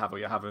know whether you have or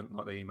you haven't.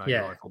 Like the email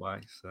right away.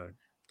 So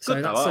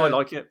good, I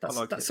like it.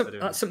 That's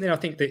something I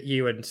think that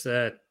you and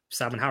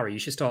Sam and Harry, you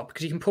should start,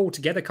 because you can pull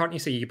together, can't you?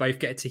 So you both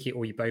get a ticket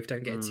or you both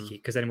don't get a ticket,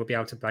 because then we'll be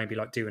able to maybe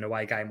do an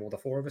away game, all the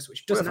four of us,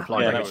 which doesn't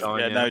happen.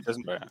 No, it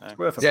doesn't.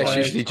 It's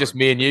usually just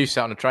me and you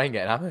sat on a train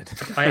getting hammered.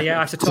 I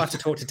have to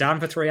talk to Dan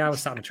for 3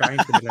 hours, sat on a train in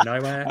the middle of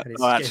nowhere.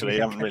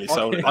 Actually, I haven't really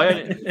sold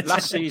it.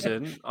 Last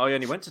season, I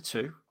only went to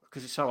 2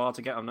 because it's so hard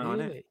to get them now,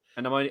 isn't it?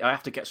 And I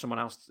have to get someone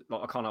else.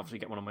 Like I can't obviously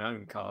get one on my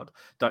own card.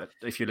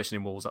 If you're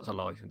listening, Wolves, that's a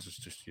lie. It's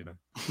just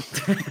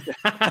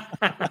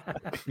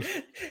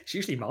It's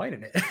usually mine,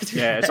 isn't it?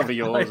 Yeah, it's something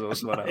yours or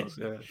someone else.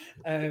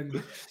 Yeah.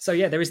 So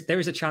yeah, there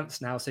is a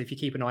chance now. So if you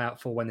keep an eye out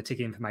for when the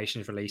ticket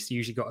information is released, you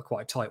usually got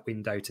quite a tight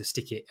window to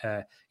stick it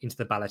into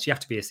the ballot. You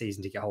have to be a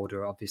season ticket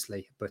holder,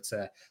 obviously, but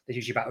there's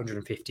usually about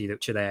 150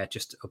 that are there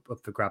just up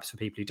for grabs for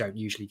people who don't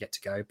usually get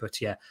to go.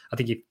 But yeah, I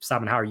think if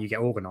Sam and Harry, you get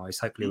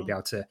organised, hopefully we'll be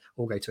able to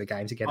all go to a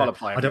game together.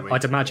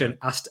 I'd imagine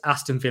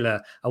Aston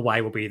Villa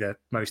away will be the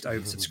most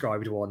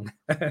oversubscribed one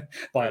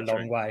by a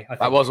long way. I think,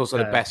 that was also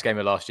the best game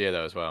of last year,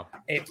 though, as well.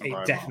 It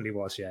definitely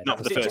was, yeah. Not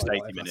for the first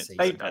 80 minutes.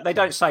 They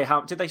don't say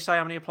how. Did they say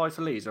how many applied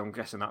for Leeds? I'm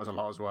guessing that was a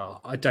lot as well.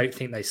 I don't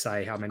think they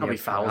say how many.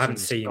 I haven't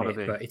seen it,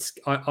 but it's.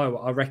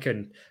 I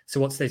reckon.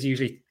 So there's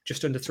usually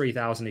just under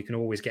 3,000 who can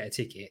always get a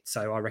ticket.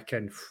 So I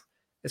reckon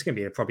there's going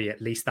to be probably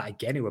at least that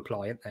again who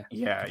apply, isn't there?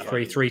 Yeah,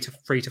 three to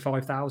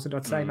 5,000,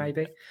 I'd say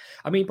maybe.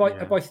 I mean,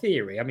 by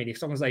theory, I mean,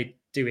 if long as they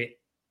do it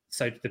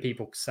so the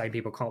people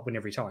can't win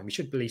every time, you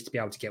should at least be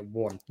able to get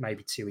 1,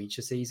 maybe 2 each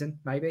a season,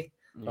 maybe.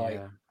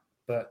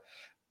 But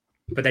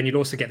then you'd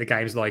also get the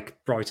games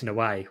like Brighton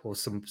away or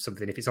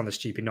something if it's on the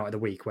stupid night of the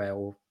week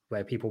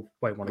where people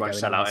won't want to go.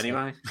 Sell out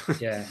anyway.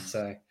 Yeah,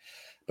 so.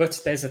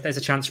 But there's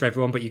a chance for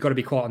everyone, but you've got to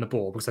be quite on the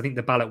ball because I think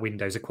the ballot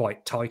windows are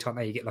quite tight, aren't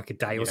they? You get like a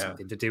day or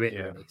something to do it,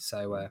 really.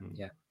 So,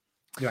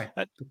 Anyway.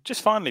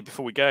 Just finally,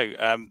 before we go,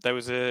 there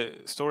was a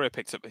story I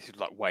picked up, this was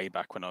like way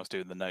back when I was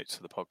doing the notes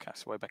for the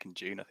podcast, way back in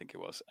June, I think it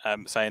was,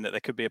 saying that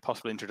there could be a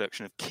possible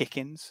introduction of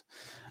kick-ins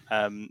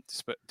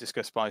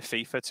discussed by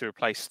FIFA to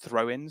replace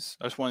throw-ins.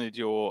 I just wanted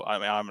I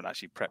haven't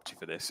actually prepped you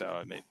for this, so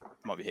I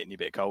might be hitting you a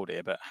bit cold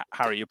here, but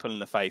Harry, you're pulling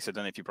the face. I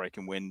don't know if you're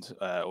breaking wind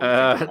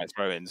or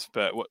throw-ins,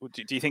 but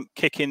do you think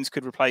kick-ins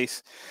could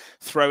replace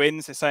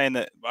throw-ins? They're saying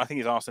that, I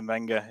think it's Arsene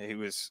Wenger who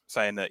was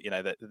saying that,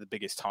 that the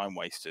biggest time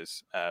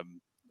wasters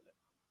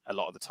a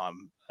lot of the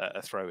time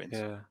throw-ins.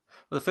 Yeah. Well,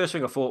 the first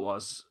thing I thought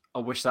was, I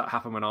wish that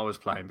happened when I was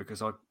playing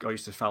because I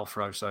used to foul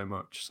throw so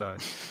much. So,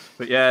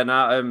 but yeah,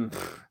 now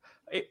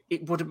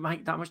it wouldn't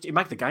make that much. It'd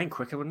make the game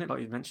quicker, wouldn't it? Like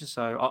you mentioned.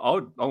 So I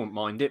wouldn't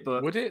mind it,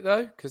 but would it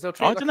though? Because they'll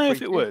treat. I don't know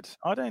if it would.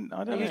 I don't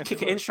know. You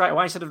kick it in straight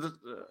away instead of.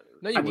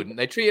 No, you wouldn't.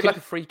 They treat it like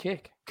a free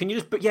kick. Can you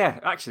just? But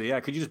yeah, actually, yeah.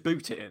 Could you just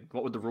boot it in?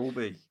 What would the rule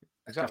be?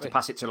 You have to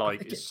pass it to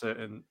like a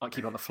certain, like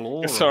keep it on the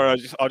floor. Sorry,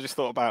 I just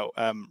thought about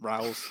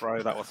Raul's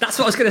throw. That's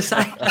what I was going to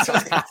say.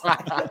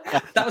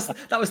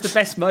 That was the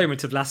best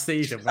moment of last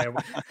season where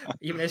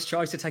Jimenez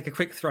tries to take a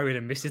quick throw in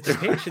and misses the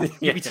pitch, and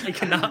he'll be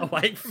taking that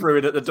away. Threw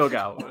it at the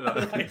dugout.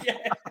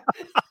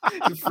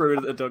 You threw it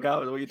at the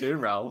dugout. What are you doing,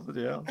 Raul?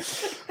 Yeah.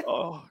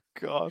 Oh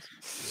God.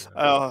 So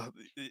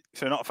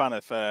not a fan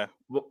of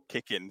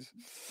kick-ins.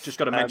 Just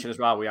got to mention as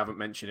well. We haven't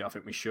mentioned it. I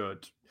think we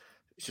should.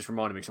 It's just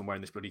reminding me because I'm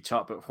wearing this bloody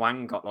top. But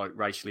Hwang got like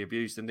racially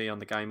abused, didn't he, on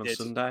the game on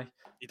Sunday?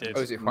 He did.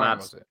 Oh, is it Hwang,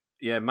 was it?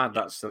 Yeah, mad.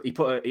 He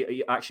put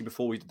he actually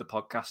before we did the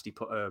podcast, he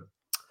put a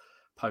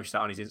post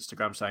out on his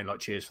Instagram saying like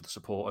cheers for the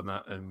support and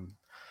that.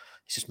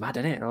 It's just mad,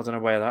 isn't it? I don't know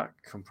where that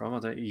come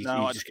from.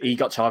 He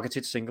got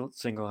targeted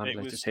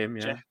single-handedly. Just him,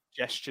 yeah.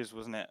 Gestures,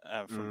 wasn't it,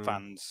 from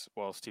fans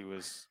whilst he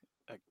was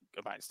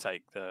about to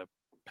take the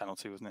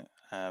penalty, wasn't it?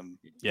 I'm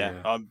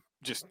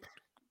just.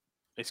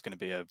 It's going to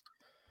be a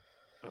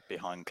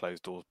behind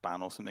closed doors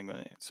ban or something.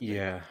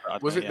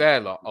 Was it their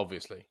lot?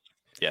 Obviously.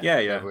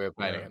 Yeah. We were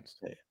playing against.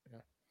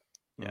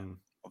 Yeah.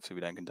 Obviously,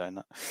 we don't condone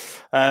that.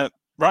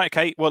 Right.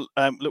 Okay. Well,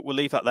 look, we'll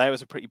leave that there. It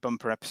was a pretty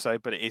bumper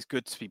episode, but it is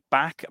good to be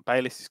back.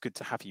 Bayliss, it's good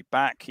to have you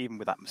back, even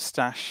with that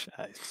moustache.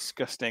 It's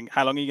disgusting.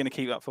 How long are you going to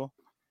keep that for?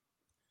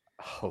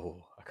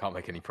 Oh, I can't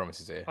make any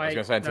promises here. I was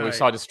going to say until we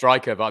signed a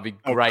striker, but I'd be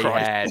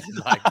grey-haired.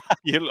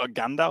 You look like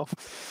Gandalf.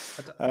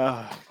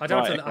 I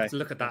don't have to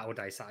look at that all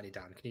day, Saturday,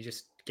 Dan. Can you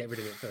just get rid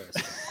of it first?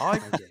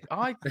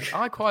 I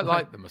quite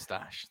like the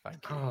moustache. Thank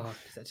you. Oh,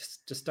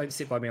 just don't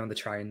sit by me on the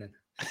train then.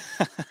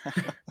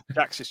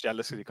 Jack's just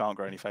jealous because he can't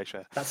grow any facial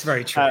hair. That's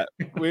very true.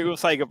 We will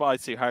say goodbye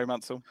to Harry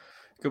Mansell.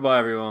 Goodbye,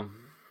 everyone.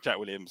 Jack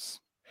Williams.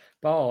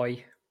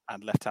 Bye.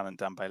 And Lieutenant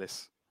Dan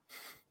Bayliss.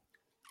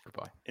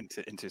 Goodbye.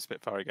 Into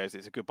Spitfire he goes.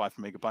 It's a goodbye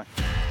from me. Goodbye.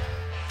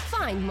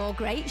 Find more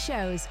great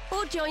shows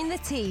or join the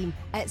team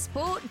at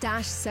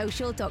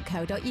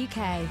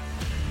sport-social.co.uk.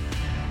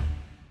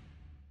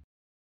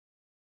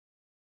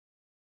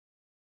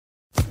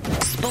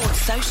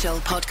 Sports Social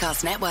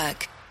Podcast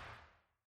Network.